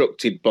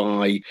 constructed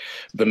by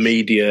the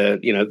media,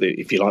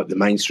 if you like, the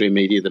mainstream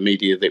media, the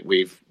media that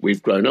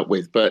we've grown up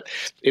with. But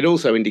it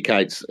also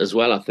indicates as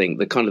well, I think,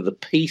 the kind of the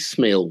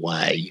piecemeal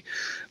way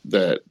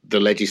that the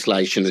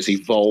legislation has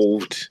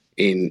evolved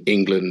in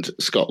England,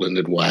 Scotland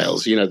and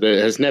Wales.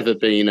 There has never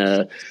been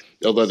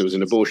although there was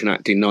an Abortion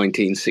Act in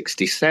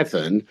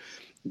 1967,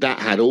 that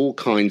had all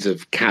kinds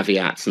of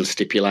caveats and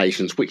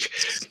stipulations which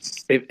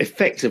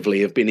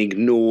effectively have been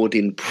ignored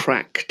in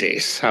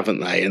practice, haven't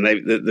they? And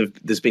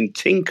there's been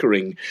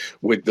tinkering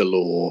with the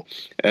law,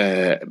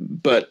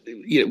 but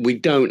we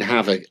don't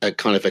have a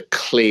kind of a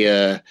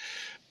clear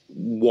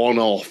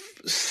one-off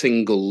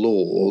single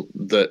law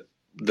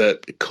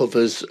that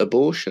covers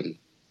abortion.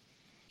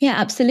 Yeah,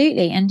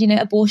 absolutely. And,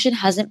 abortion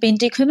hasn't been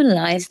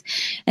decriminalized.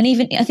 And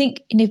even, I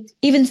think,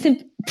 even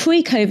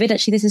pre-COVID,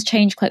 actually, this has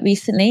changed quite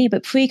recently,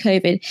 but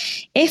pre-COVID,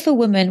 if a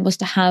woman was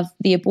to have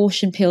the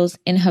abortion pills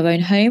in her own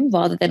home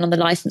rather than on the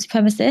licensed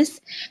premises,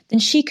 then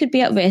she could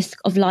be at risk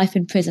of life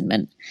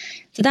imprisonment.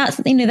 So that's,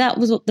 that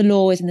was what the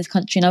law is in this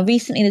country. Now,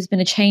 recently, there's been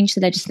a change to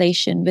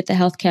legislation with the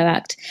Healthcare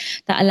Act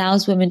that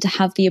allows women to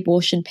have the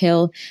abortion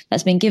pill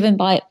that's been given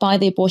by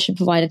the abortion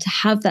provider to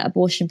have that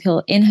abortion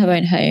pill in her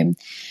own home.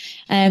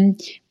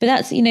 But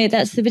that's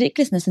the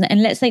ridiculousness.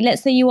 And let's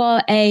say you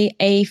are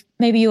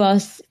maybe you are a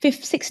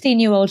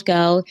 16-year-old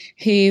girl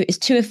who is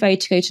too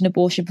afraid to go to an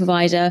abortion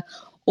provider,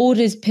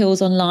 orders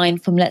pills online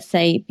from, let's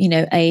say,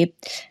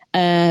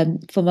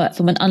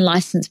 from an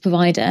unlicensed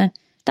provider.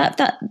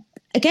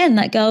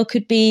 That girl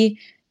could be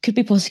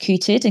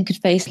prosecuted and could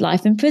face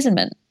life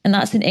imprisonment. And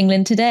that's in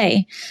England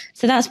today.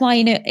 So that's why,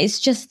 it's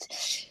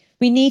just,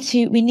 we need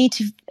to,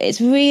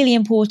 it's really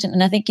important.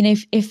 And I think,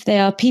 if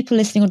there are people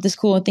listening on this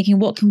call and thinking,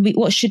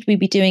 what should we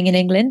be doing in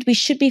England? We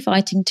should be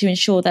fighting to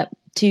ensure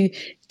to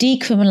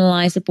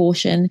decriminalize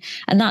abortion.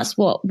 And that's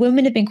what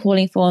women have been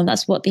calling for. And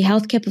that's what the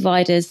healthcare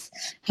providers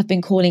have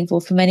been calling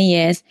for many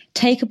years.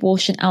 Take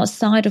abortion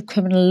outside of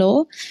criminal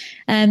law,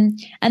 and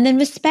then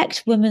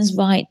respect women's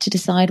right to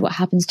decide what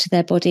happens to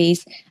their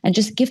bodies, and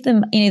just give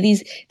them,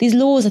 these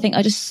laws, I think,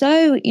 are just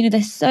so,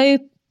 they're so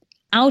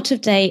out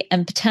of date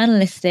and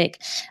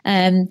paternalistic,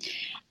 and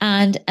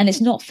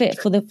it's not fit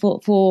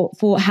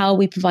for how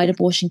we provide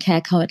abortion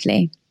care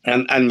currently.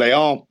 And they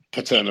are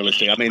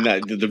paternalistic. I mean,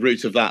 the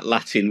root of that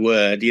Latin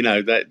word,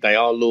 that they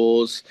are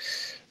laws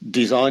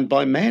designed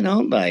by men,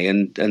 aren't they?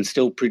 And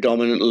still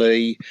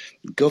predominantly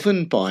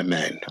governed by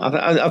men.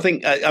 I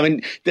think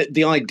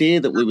the idea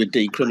that we would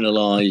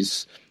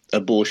decriminalise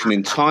abortion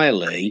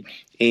entirely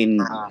in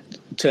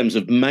terms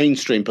of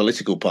mainstream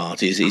political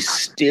parties is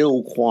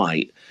still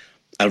quite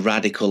a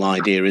radical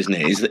idea, isn't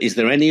it? Is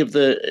there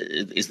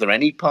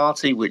any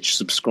party which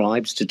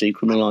subscribes to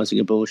decriminalising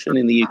abortion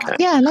in the UK?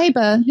 Yeah,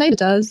 Labour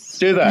does.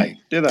 Do they?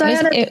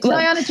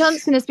 Diana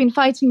Johnson has been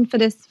fighting for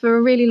this for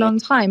a really long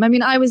time. I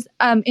mean, I was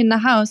in the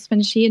House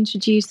when she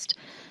introduced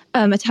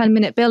a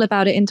 10-minute bill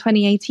about it in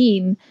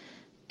 2018.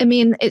 I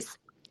mean,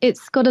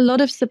 it's got a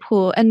lot of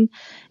support, and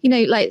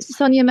like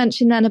Sonia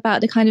mentioned then about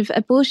the kind of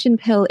abortion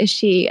pill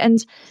issue,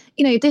 and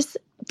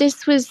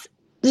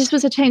this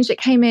was a change that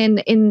came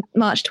in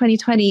March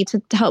 2020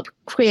 to help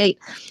create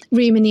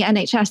room in the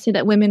NHS so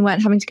that women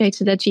weren't having to go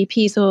to their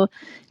GPs or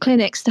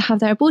clinics to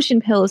have their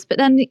abortion pills. But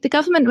then the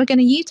government were going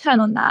to U-turn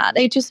on that.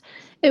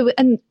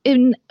 And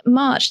in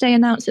March, they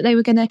announced that they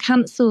were going to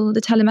cancel the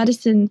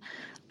telemedicine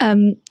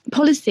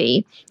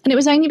policy. And it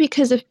was only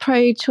because of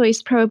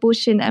pro-choice,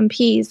 pro-abortion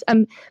MPs,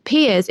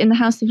 peers in the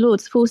House of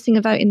Lords forcing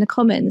a vote in the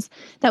Commons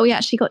that we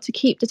actually got to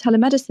keep the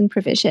telemedicine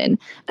provision.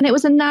 And it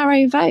was a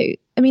narrow vote.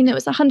 I mean, it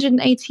was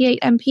 188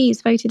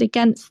 MPs voted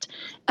against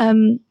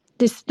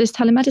this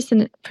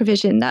telemedicine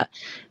provision that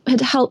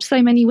had helped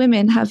so many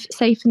women have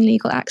safe and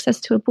legal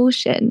access to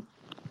abortion.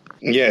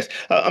 Yes.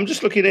 I'm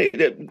just looking at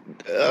it.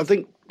 I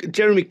think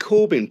Jeremy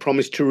Corbyn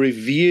promised to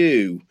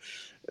review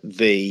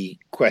the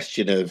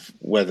question of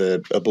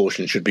whether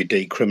abortion should be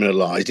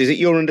decriminalised. Is it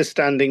your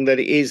understanding that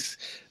it is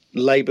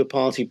Labour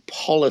Party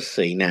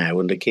policy now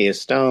under Keir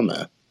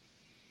Starmer?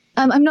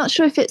 I'm not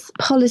sure if it's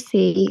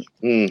policy,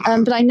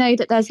 but I know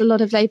that there's a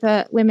lot of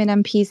Labour women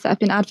MPs that have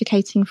been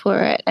advocating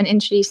for it and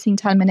introducing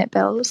 10-minute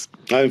bills.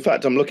 In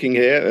fact, I'm looking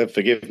here,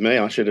 forgive me,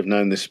 I should have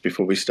known this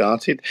before we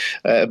started,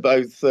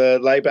 both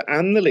Labour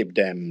and the Lib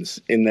Dems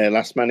in their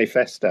last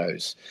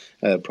manifestos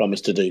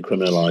promised to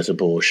decriminalise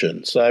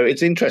abortion. So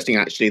it's interesting,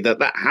 actually,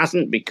 that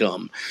hasn't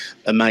become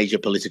a major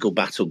political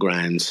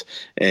battleground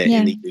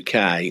in the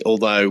UK,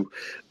 although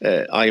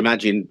I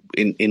imagine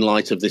in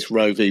light of this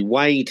Roe v.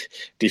 Wade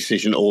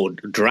decision or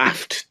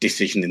draft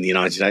decision in the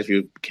United States, if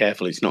you're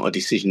careful, it's not a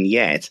decision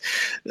yet,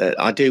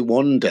 I do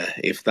wonder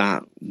if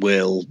that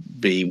will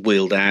be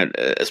wheeled out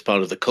as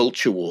part of the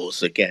culture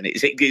wars again.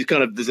 It's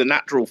kind of, there's a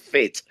natural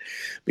fit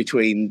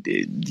between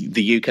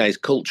the UK's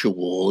culture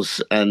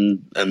wars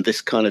and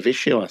this kind of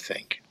issue, I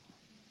think.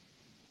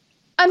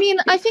 I mean,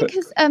 I think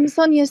as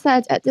Sonia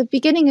said at the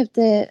beginning of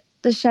the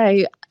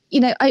show,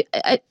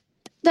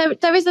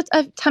 there is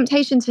a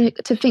temptation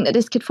to think that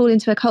this could fall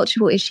into a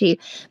cultural issue,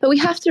 but we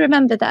have to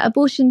remember that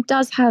abortion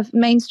does have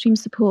mainstream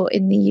support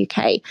in the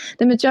UK.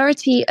 The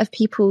majority of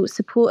people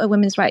support a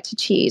woman's right to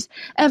choose.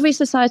 Every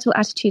societal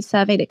attitude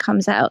survey that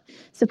comes out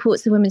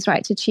supports a woman's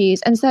right to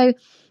choose. And so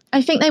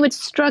I think they would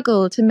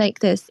struggle to make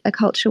this a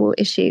cultural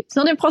issue. It's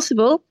not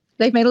impossible.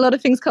 They've made a lot of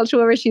things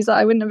cultural issues that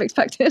I wouldn't have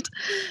expected.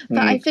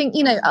 But I think,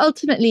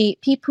 ultimately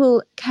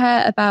people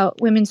care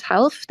about women's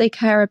health. They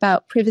care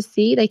about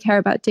privacy. They care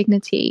about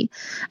dignity.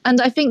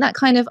 And I think that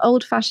kind of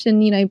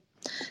old-fashioned,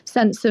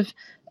 sense of,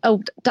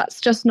 oh,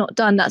 that's just not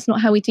done. That's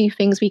not how we do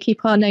things. We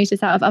keep our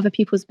noses out of other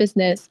people's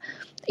business.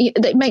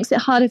 It makes it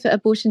harder for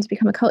abortion to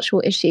become a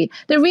cultural issue.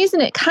 The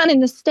reason it can in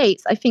the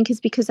States, I think, is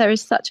because there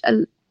is such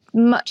a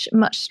much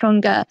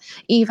stronger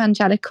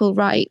evangelical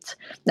right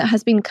that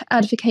has been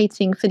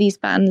advocating for these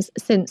bans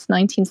since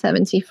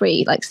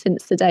 1973, like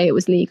since the day it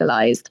was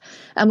legalized.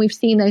 And we've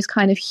seen those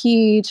kind of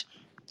huge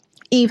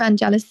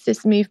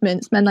evangelicist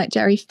movements, men like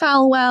Jerry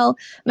Falwell,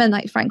 men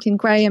like Franklin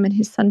Graham and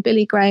his son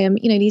Billy Graham,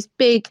 these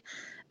big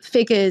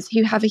figures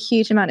who have a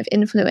huge amount of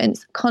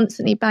influence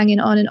constantly banging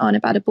on and on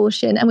about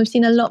abortion. And we've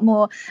seen a lot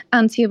more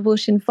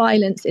anti-abortion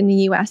violence in the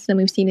US than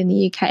we've seen in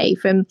the UK,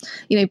 from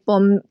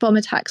bomb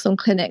attacks on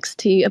clinics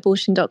to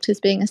abortion doctors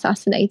being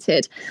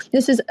assassinated.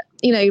 This is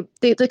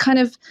the kind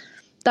of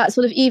that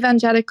sort of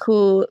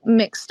evangelical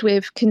mixed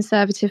with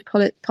conservative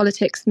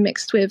politics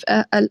mixed with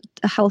a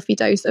healthy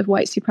dose of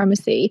white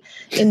supremacy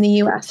in the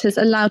US has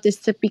allowed this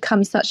to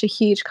become such a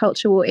huge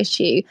cultural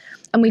issue.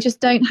 And we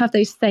just don't have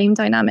those same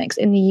dynamics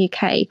in the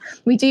UK.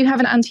 We do have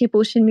an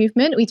anti-abortion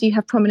movement. We do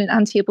have prominent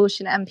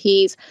anti-abortion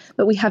MPs,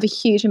 but we have a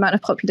huge amount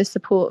of popular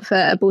support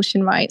for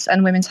abortion rights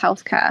and women's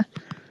healthcare.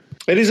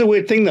 It is a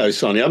weird thing, though,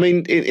 Sonia. I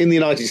mean, in the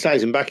United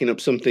States, and backing up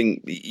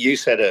something you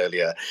said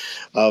earlier,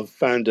 I've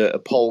found a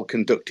poll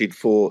conducted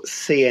for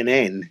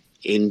CNN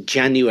in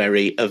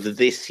January of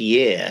this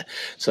year,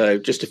 so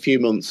just a few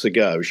months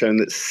ago, showing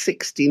that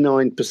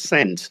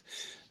 69%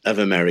 of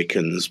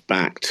Americans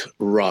backed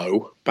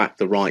Roe, backed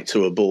the right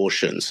to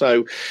abortion.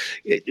 So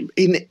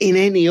in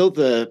any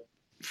other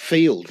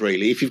field,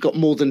 really, if you've got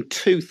more than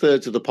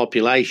 2/3 of the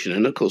population,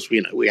 and of course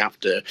we have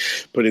to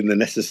put in the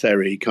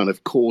necessary kind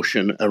of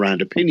caution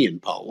around opinion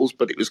polls,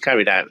 but it was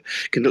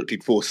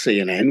conducted for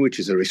CNN, which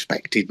is a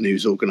respected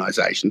news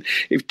organisation.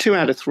 If 2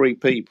 out of 3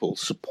 people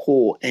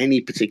support any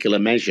particular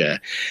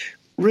measure,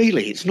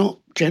 really it's not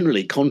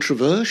generally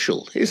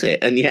controversial, is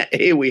it? And yet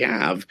here we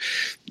have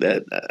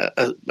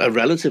a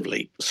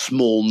relatively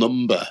small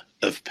number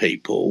of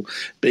people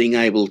being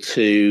able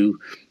to,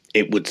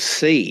 it would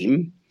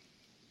seem,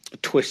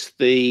 twist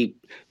the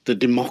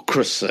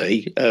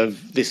democracy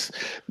of this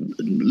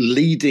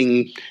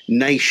leading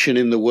nation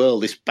in the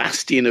world, this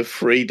bastion of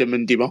freedom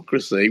and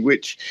democracy,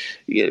 which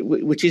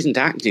isn't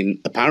acting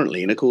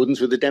apparently in accordance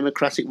with the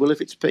democratic will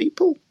of its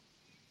people.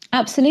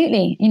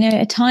 Absolutely.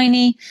 A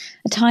tiny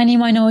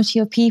minority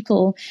of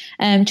people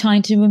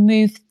trying to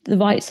remove the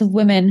rights of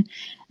women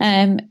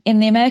in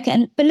the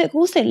America. But look,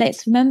 also,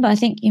 let's remember, I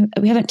think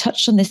we haven't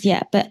touched on this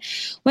yet, but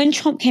when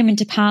Trump came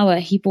into power,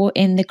 he brought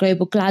in the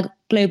global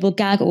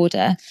gag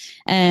order,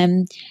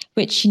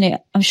 which,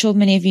 I'm sure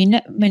many of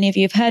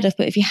you have heard of,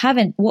 but if you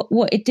haven't,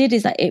 what it did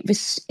is that it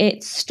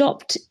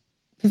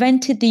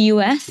prevented the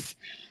US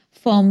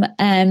from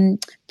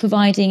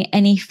providing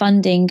any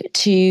funding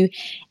to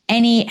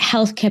any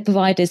healthcare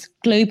providers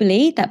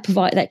globally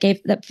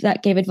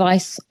that gave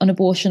advice on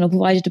abortion or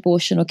provided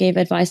abortion or gave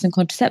advice on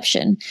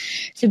contraception.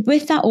 So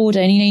with that order,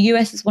 and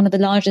US is one of the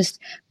largest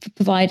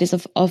providers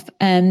of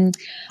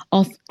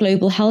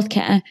global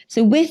healthcare.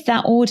 So with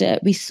that order,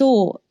 we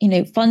saw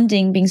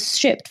funding being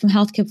stripped from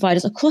healthcare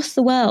providers across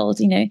the world.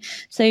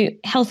 So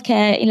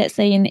healthcare, let's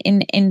say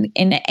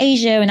in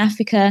Asia and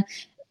Africa,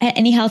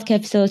 any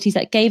healthcare facilities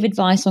that gave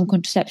advice on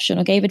contraception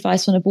or gave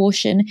advice on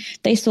abortion,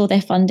 they saw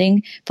their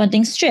funding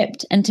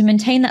stripped. And to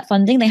maintain that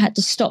funding, they had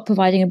to stop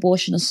providing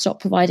abortion or stop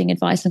providing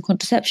advice on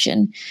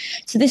contraception.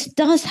 So this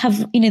does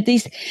have,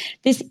 this,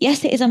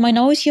 yes, it is a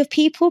minority of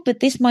people, but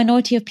this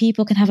minority of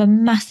people can have a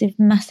massive,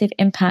 massive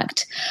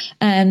impact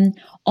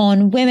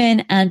on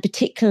women, and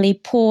particularly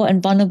poor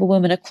and vulnerable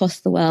women across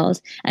the world.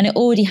 And it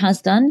already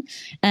has done,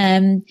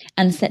 and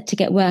set to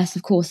get worse,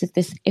 of course, if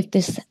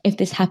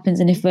this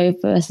happens and if Roe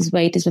versus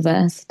Wade is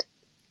reversed.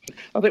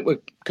 I think we're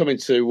coming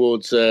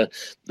towards a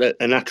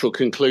natural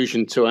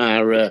conclusion to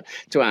our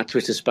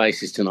Twitter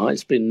Spaces tonight.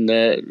 It's been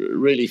a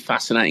really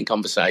fascinating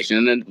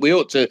conversation, and we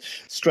ought to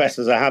stress,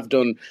 as I have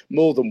done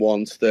more than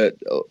once, that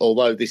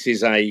although this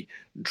is a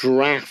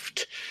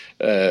draft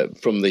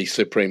from the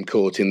Supreme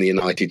Court in the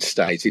United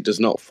States, it does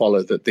not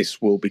follow that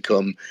this will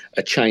become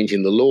a change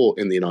in the law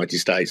in the United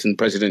States. And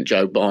President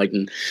Joe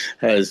Biden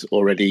has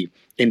already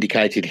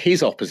indicated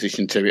his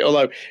opposition to it.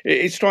 Although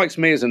it strikes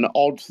me as an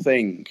odd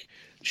thing,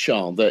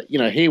 Sean, that,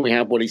 here we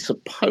have what is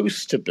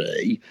supposed to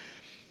be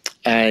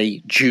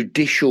a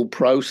judicial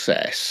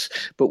process,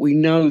 but we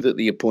know that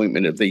the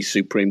appointment of these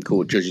Supreme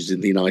Court judges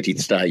in the United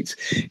States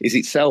is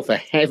itself a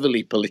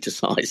heavily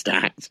politicised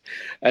act.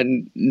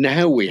 And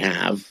now we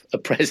have a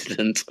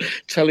president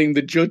telling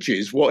the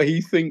judges what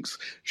he thinks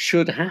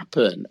should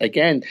happen.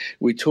 Again,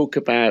 we talk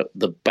about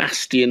the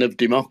bastion of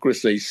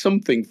democracy.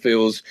 Something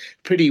feels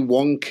pretty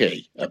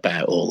wonky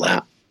about all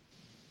that.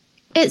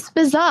 It's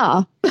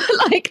bizarre.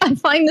 I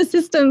find the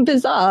system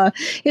bizarre.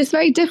 It's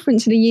very different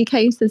to the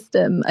UK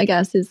system, I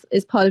guess,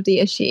 is part of the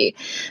issue.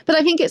 But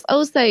I think it's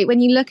also, when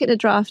you look at the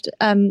draft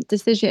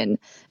decision,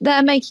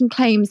 they're making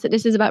claims that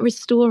this is about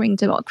restoring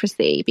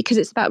democracy, because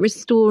it's about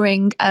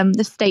restoring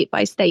the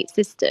state-by-state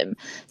system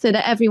so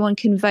that everyone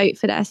can vote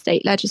for their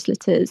state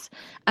legislators.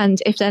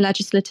 And if their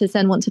legislators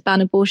then want to ban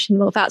abortion,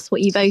 well, that's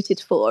what you voted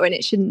for, and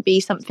it shouldn't be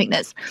something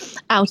that's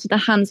out of the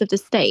hands of the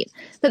state.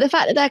 But the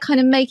fact that they're kind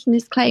of making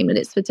this claim that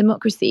it's for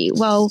democracy,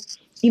 well,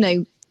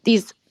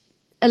 these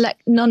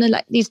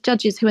these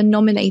judges who are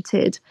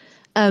nominated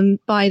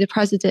by the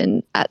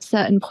president at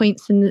certain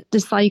points in the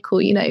cycle,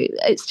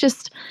 it's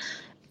just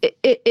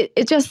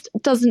it just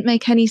doesn't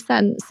make any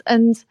sense.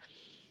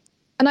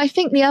 And I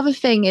think the other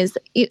thing is,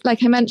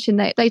 like I mentioned,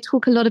 they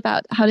talk a lot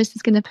about how this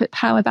is going to put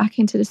power back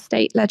into the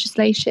state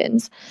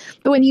legislations.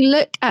 But when you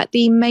look at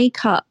the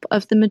makeup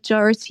of the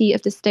majority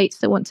of the states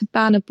that want to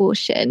ban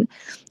abortion,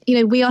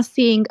 we are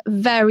seeing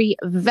very,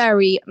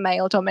 very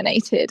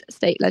male-dominated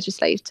state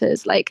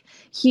legislators.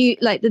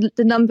 The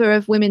number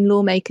of women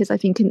lawmakers, I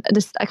think,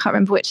 I can't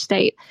remember which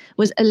state,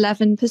 was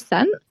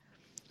 11%.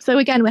 So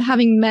again, we're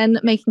having men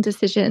making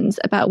decisions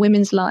about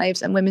women's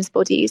lives and women's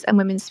bodies and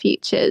women's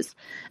futures.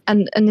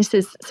 And this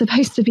is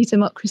supposed to be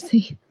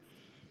democracy.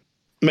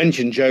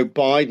 Mentioned Joe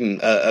Biden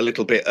a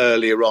little bit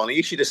earlier on. He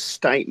issued a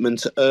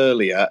statement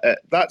earlier. At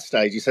that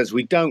stage, he says,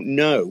 we don't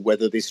know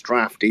whether this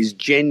draft is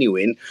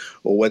genuine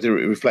or whether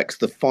it reflects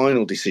the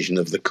final decision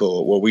of the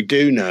court. Well, we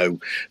do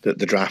know that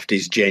the draft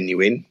is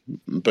genuine,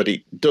 but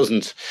it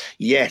doesn't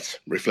yet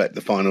reflect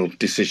the final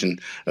decision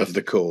of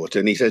the court.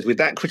 And he says, with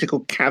that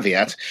critical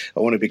caveat, I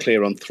want to be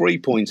clear on 3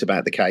 points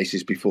about the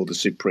cases before the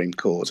Supreme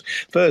Court.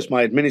 First,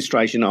 my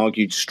administration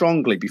argued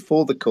strongly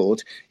before the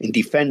court in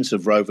defence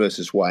of Roe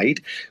versus Wade.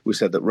 We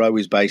said that Roe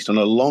is based on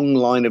a long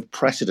line of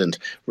precedent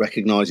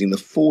recognising the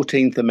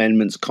 14th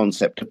Amendment's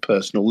concept of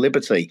personal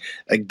liberty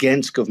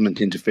against government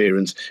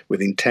interference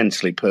with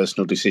intensely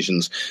personal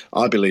decisions.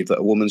 I believe that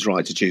a woman's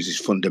right to choose is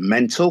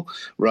fundamental.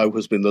 Roe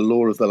has been the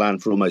law of the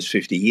land for almost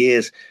 50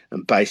 years,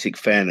 and basic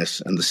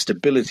fairness and the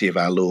stability of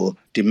our law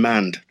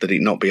demand that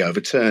it not be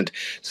overturned.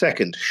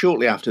 Second,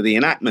 shortly after the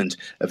enactment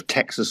of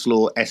Texas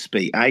Law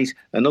SB 8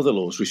 and other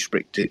laws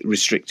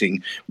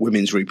restricting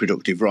women's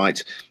reproductive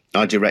rights,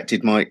 I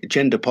directed my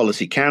Gender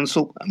Policy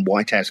Council and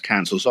White House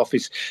Counsel's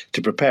Office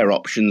to prepare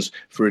options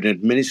for an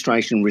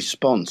administration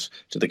response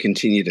to the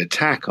continued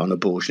attack on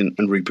abortion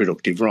and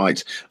reproductive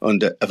rights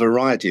under a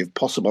variety of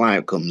possible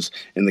outcomes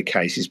in the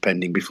cases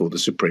pending before the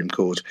Supreme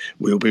Court.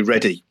 We'll be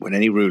ready when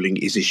any ruling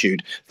is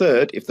issued.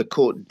 Third, if the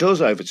court does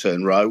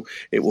overturn Roe,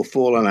 it will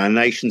fall on our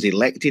nation's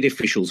elected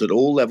officials at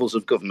all levels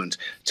of government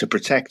to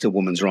protect a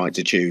woman's right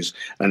to choose,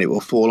 and it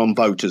will fall on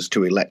voters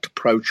to elect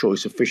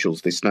pro-choice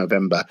officials this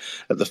November.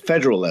 At the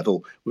federal level,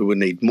 we will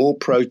need more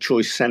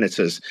pro-choice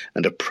senators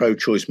and a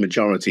pro-choice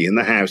majority in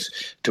the House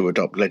to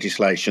adopt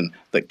legislation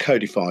that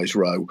codifies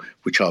Roe,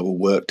 which I will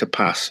work to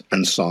pass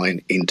and sign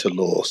into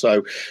law.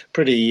 So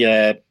pretty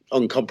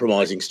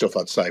uncompromising stuff,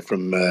 I'd say,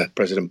 from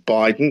President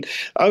Biden.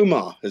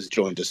 Omar has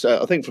joined us,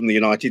 I think, from the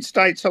United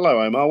States.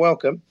 Hello, Omar.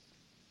 Welcome.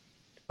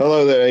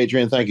 Hello there,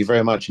 Adrian. Thank you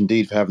very much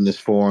indeed for having this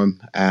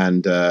forum.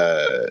 And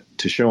to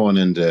Sean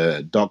and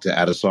Dr.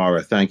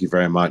 Adesara, thank you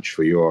very much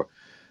for your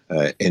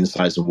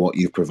insights and what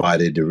you've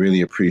provided. To really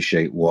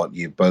appreciate what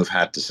you both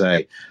had to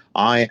say.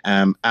 I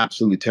am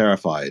absolutely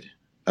terrified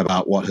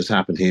about what has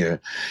happened here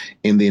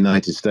in the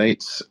United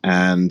States.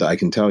 And I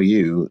can tell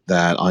you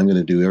that I'm going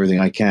to do everything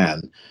I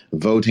can,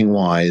 voting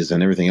wise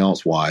and everything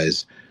else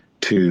wise,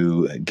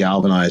 to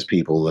galvanize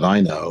people that I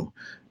know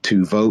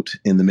to vote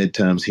in the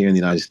midterms here in the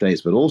United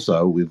States. But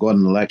also, we've got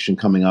an election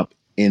coming up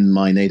in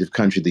my native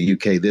country, the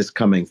UK, this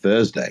coming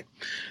Thursday.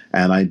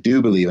 And I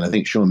do believe, and I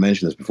think Sean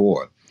mentioned this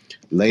before,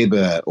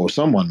 Labour, or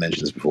someone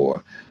mentioned this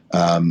before,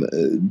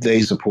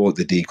 they support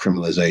the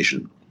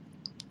decriminalization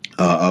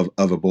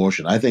of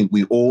abortion. I think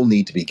we all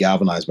need to be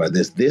galvanized by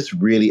this. This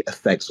really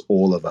affects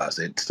all of us.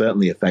 It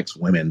certainly affects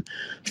women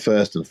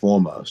first and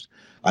foremost.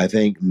 I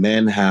think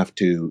men have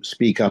to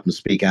speak up and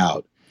speak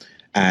out,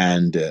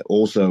 and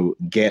also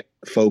get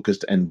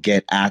focused and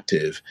get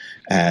active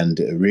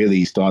and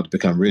really start to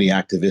become really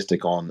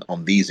activistic on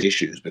these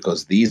issues,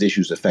 because these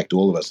issues affect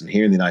all of us. And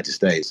here in the United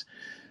States,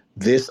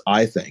 this,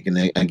 I think,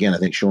 and again, I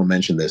think Sean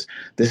mentioned this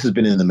has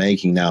been in the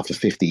making now for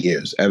 50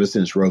 years, ever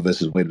since Roe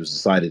versus Wade was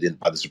decided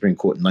by the Supreme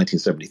Court in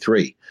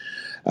 1973.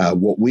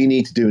 What we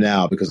need to do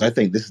now, because I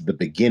think this is the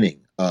beginning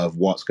of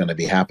what's going to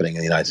be happening in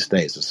the United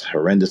States, as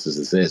horrendous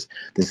as this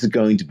is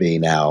going to be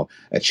now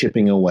a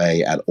chipping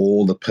away at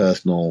all the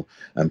personal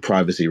and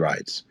privacy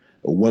rights,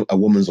 a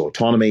woman's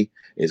autonomy,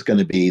 It's going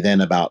to be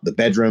then about the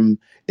bedroom.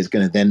 It's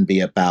going to then be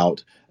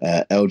about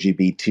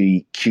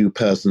LGBTQ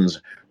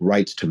persons'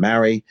 rights to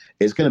marry.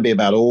 It's going to be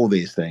about all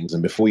these things.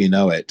 And before you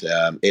know it,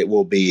 it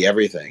will be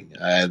everything.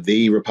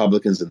 The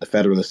Republicans and the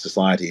Federalist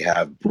Society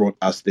have brought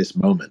us this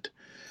moment.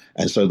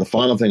 And so the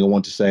final thing I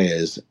want to say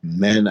is,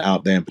 men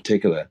out there in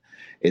particular,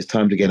 it's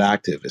time to get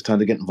active. It's time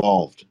to get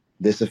involved.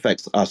 This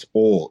affects us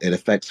all. It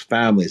affects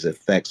families. It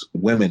affects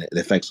women. It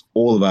affects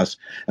all of us.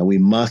 And we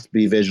must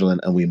be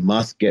vigilant, and we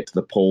must get to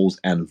the polls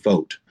and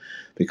vote,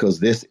 because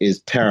this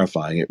is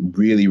terrifying. It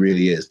really,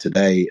 really is.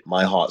 Today,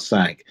 my heart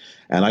sank.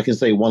 And I can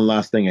say one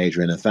last thing,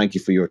 Adrian, and thank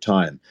you for your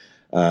time.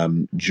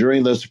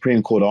 During those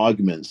Supreme Court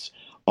arguments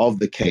of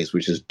the case,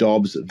 which is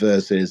Dobbs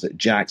versus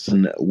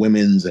Jackson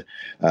Women's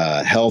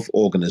Health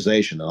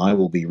Organization, and I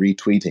will be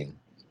retweeting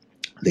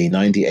the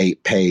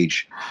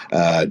 98-page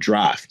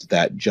draft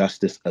that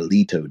Justice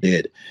Alito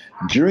did.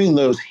 During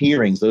those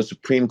hearings, those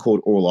Supreme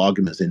Court oral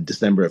arguments in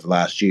December of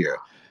last year,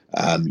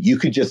 you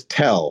could just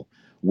tell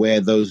where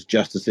those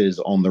justices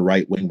on the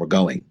right wing were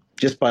going,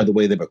 just by the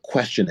way they were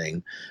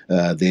questioning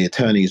the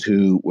attorneys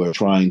who were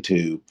trying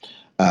to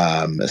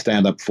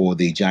stand up for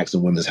the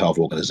Jackson Women's Health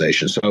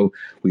Organization. So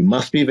we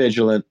must be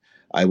vigilant.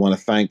 I want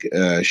to thank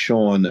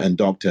Sean and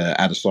Dr.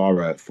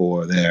 Adesara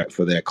for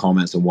their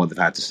comments and what they've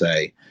had to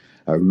say.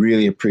 I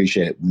really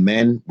appreciate it.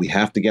 Men, we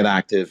have to get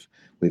active.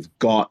 We've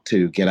got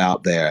to get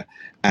out there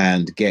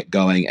and get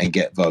going and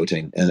get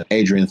voting. And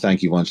Adrian,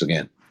 thank you once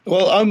again.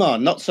 Well, Omar,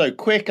 not so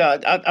quick.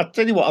 I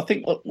tell you what, I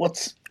think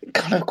what's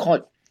kind of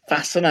quite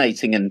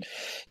fascinating and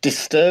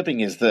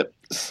disturbing is that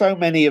so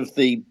many of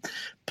the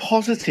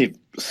positive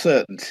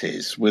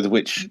certainties with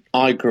which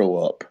I grew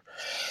up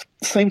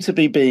seem to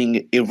be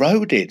being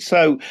eroded.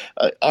 So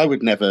I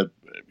would never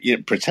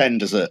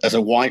pretend as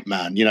a white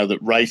man,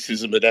 that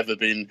racism had ever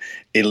been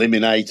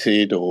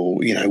eliminated or,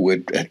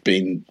 had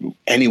been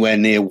anywhere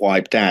near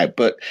wiped out.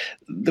 But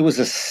there was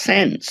a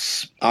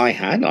sense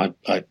I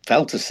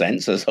felt a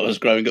sense as I was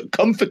growing up,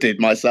 comforted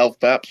myself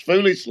perhaps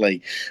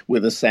foolishly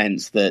with a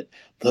sense that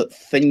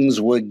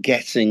things were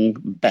getting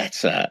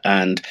better.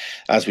 And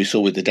as we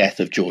saw with the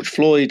death of George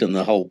Floyd and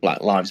the whole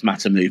Black Lives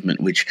Matter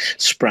movement, which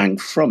sprang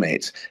from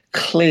it,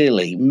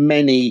 clearly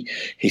many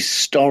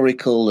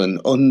historical and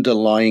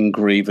underlying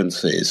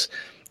grievances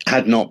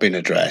had not been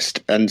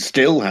addressed and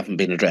still haven't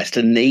been addressed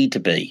and need to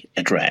be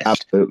addressed.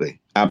 Absolutely.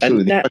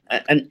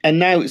 And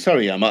now,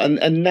 sorry, Omar,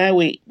 and now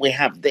we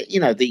have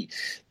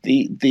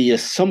the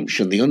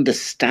assumption, the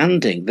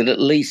understanding that at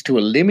least to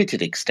a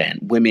limited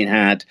extent, women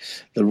had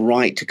the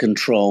right to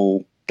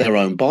control their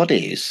own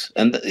bodies,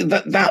 and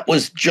that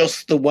was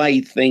just the way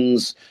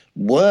things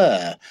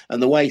were,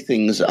 and the way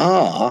things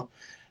are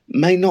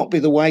may not be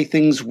the way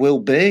things will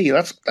be.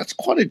 That's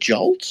quite a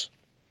jolt.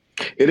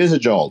 It is a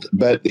jolt,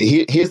 but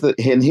here's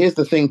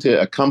the thing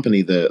to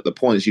accompany the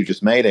points you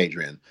just made,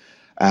 Adrian,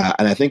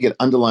 and I think it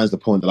underlines the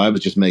point that I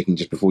was just making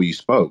just before you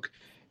spoke,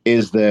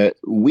 is that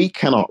we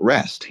cannot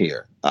rest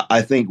here.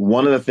 I think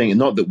one of the things,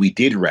 not that we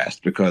did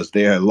rest, because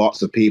there are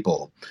lots of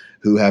people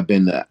who have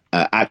been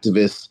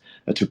activists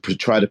to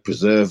try to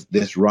preserve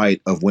this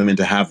right of women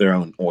to have their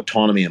own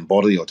autonomy and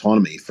bodily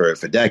autonomy for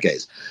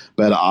decades.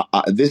 But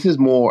this is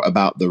more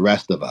about the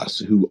rest of us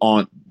who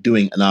aren't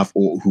doing enough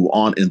or who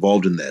aren't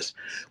involved in this.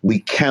 We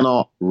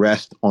cannot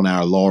rest on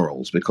our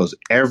laurels, because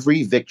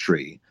every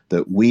victory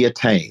that we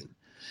attain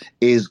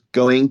is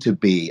going to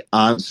be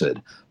answered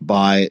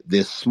by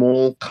this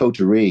small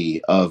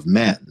coterie of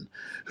men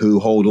who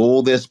hold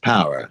all this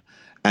power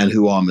and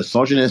who are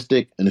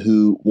misogynistic and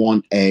who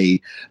want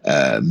a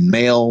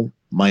male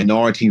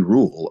minority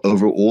rule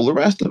over all the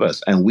rest of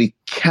us. And we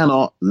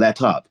cannot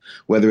let up,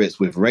 whether it's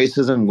with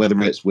racism, whether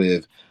it's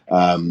with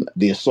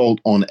the assault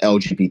on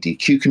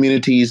LGBTQ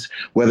communities,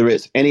 whether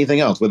it's anything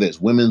else, whether it's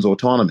women's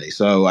autonomy.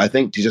 So I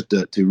think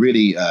to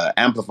really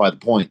amplify the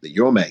point that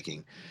you're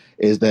making,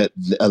 is that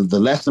the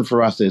lesson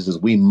for us is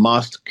we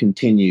must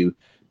continue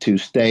to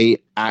stay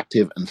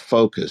active and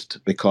focused,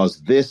 because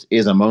this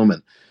is a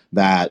moment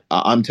that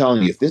I'm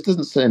telling you, if this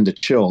doesn't send a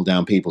chill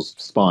down people's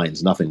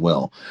spines, nothing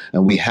will.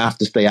 And we have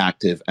to stay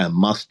active and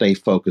must stay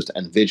focused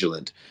and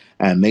vigilant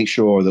and make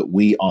sure that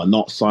we are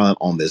not silent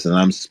on this. And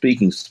I'm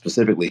speaking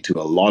specifically to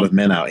a lot of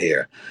men out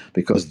here,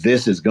 because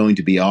this is going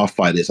to be our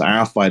fight. It's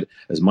our fight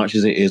as much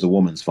as it is a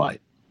woman's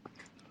fight.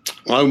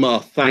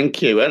 Omar,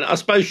 thank you. And I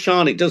suppose,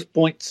 Sean, it does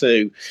point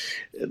to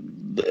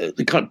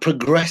the kind of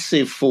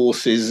progressive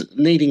forces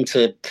needing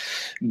to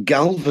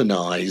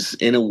galvanise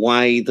in a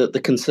way that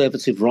the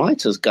conservative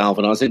right has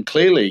galvanised, and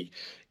clearly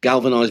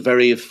galvanised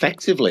very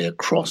effectively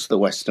across the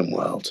Western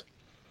world.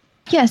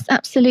 Yes,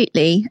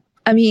 absolutely.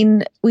 I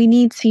mean, we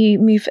need to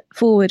move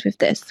forward with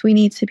this. We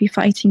need to be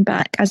fighting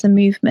back as a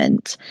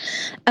movement.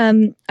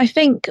 I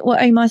think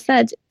what Omar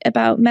said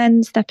about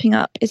men stepping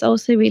up is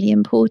also really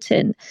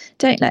important.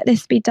 Don't let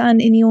this be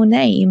done in your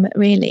name,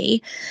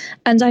 really.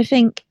 And I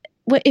think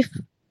if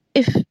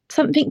if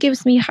something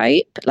gives me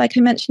hope, like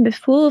I mentioned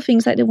before,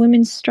 things like the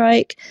women's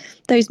strike,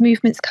 those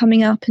movements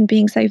coming up and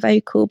being so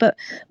vocal. But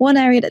one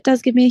area that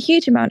does give me a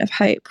huge amount of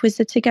hope was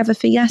the Together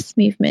for Yes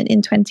movement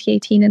in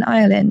 2018 in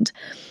Ireland,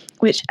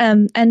 which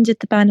ended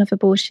the ban of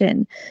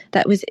abortion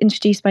that was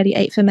introduced by the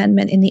Eighth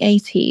Amendment in the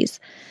 80s.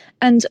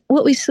 And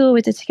what we saw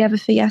with the Together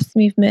for Yes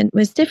movement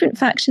was different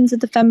factions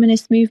of the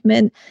feminist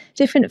movement,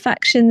 different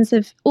factions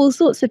of all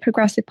sorts of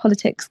progressive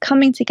politics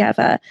coming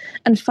together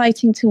and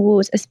fighting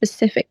towards a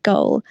specific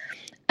goal.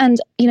 And,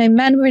 you know,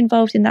 men were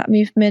involved in that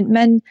movement.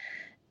 Men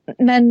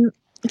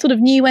sort of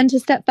knew when to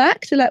step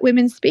back, to let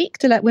women speak,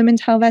 to let women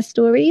tell their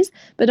stories,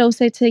 but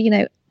also to, you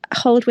know,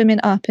 hold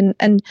women up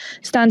and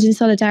stand in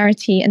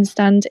solidarity and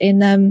stand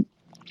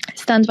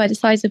by the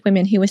sides of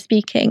women who were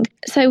speaking.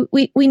 So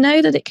we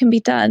know that it can be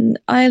done.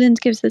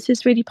 Ireland gives us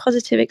this really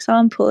positive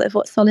example of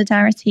what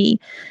solidarity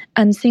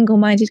and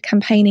single-minded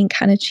campaigning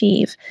can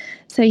achieve.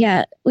 So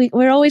yeah,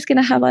 we're always going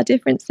to have our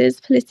differences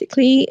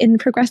politically in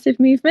progressive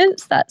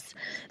movements. That's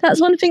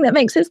one thing that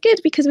makes us good,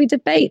 because we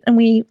debate and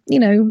we, you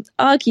know,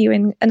 argue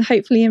and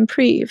hopefully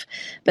improve.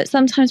 But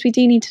sometimes we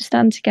do need to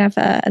stand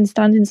together and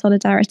stand in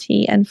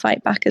solidarity and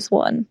fight back as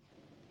one.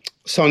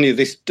 Sonia,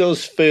 this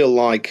does feel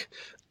like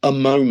a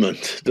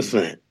moment,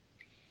 doesn't it?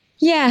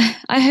 Yeah,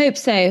 I hope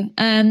so.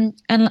 And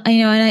you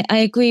know, I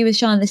agree with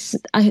Sean.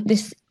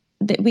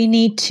 That we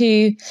need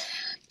to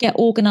get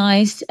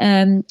organised,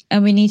 and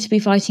we need to be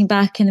fighting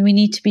back, and we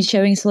need to be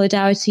showing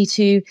solidarity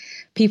to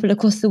people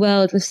across the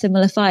world with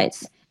similar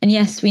fights. And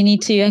yes, we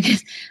need to, I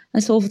guess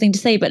that's an awful thing to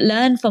say, but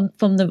learn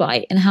from the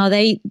right and how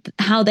they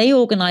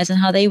organise and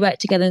how they work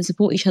together and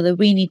support each other.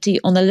 We need to,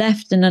 on the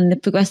left and on the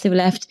progressive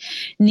left,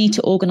 need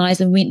to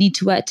organise, and we need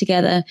to work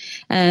together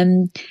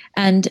and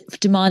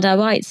demand our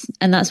rights.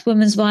 And that's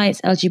women's rights,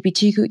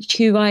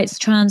 LGBTQ rights,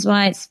 trans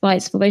rights,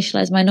 rights for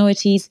racialised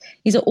minorities.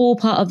 These are all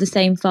part of the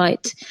same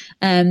fight.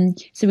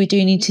 So we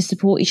do need to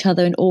support each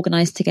other and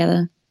organise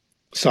together.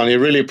 Sonia,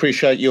 really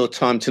appreciate your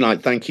time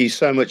tonight. Thank you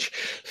so much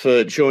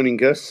for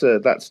joining us.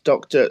 That's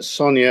Dr.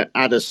 Sonia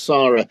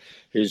Adesara,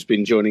 who's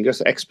been joining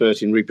us,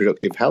 expert in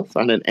reproductive health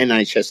and an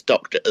NHS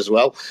doctor as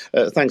well.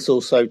 Thanks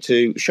also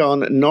to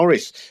Sean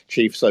Norris,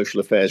 Chief Social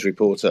Affairs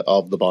Reporter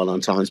of the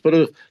Byline Times. But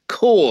of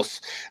course,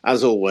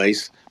 as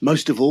always,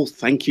 most of all,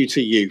 thank you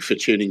to you for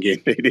tuning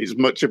in. It is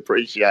much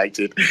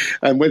appreciated.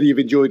 And whether you've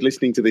enjoyed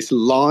listening to this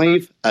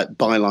live at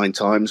Byline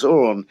Times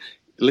or on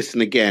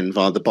listen again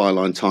via the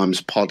Byline Times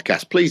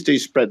podcast, please do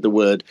spread the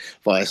word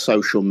via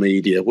social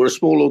media. We're a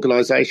small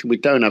organisation. We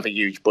don't have a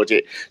huge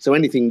budget. So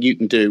anything you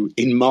can do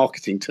in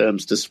marketing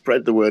terms to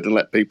spread the word and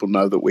let people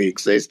know that we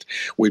exist,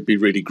 we'd be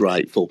really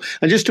grateful.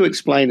 And just to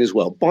explain as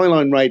well,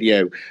 Byline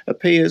Radio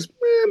appears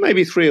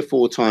maybe 3 or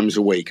 4 times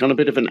a week on a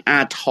bit of an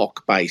ad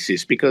hoc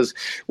basis, because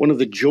one of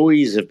the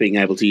joys of being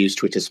able to use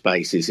Twitter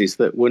Spaces is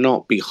that we're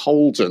not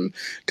beholden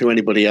to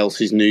anybody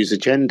else's news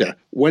agenda.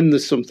 When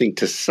there's something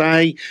to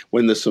say,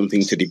 when there's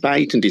something to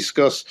debate and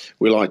discuss,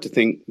 we like to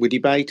think we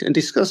debate and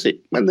discuss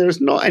it. When there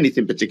is not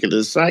anything particular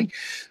to say,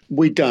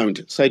 we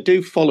don't. So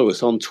do follow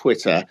us on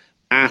Twitter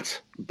at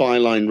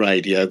Byline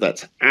Radio.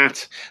 That's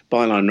at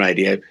Byline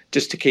Radio,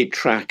 just to keep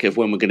track of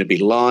when we're going to be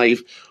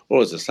live.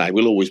 Or as I say,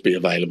 we'll always be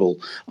available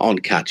on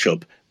Catch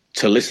Up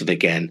to listen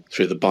again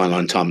through the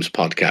Byline Times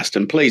podcast.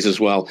 And please as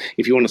well,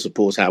 if you want to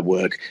support our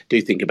work,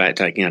 do think about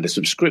taking out a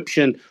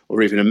subscription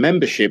or even a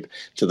membership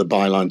to the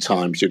Byline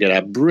Times. You'll get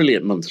our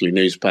brilliant monthly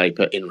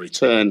newspaper in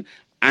return,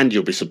 and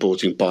you'll be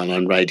supporting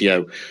Byline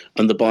Radio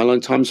and the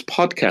Byline Times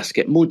podcast.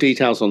 Get more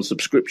details on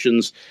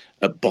subscriptions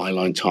at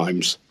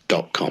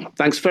bylinetimes.com.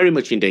 Thanks very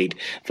much indeed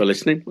for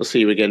listening. We'll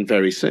see you again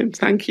very soon.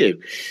 Thank you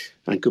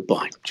and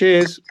goodbye.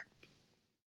 Cheers.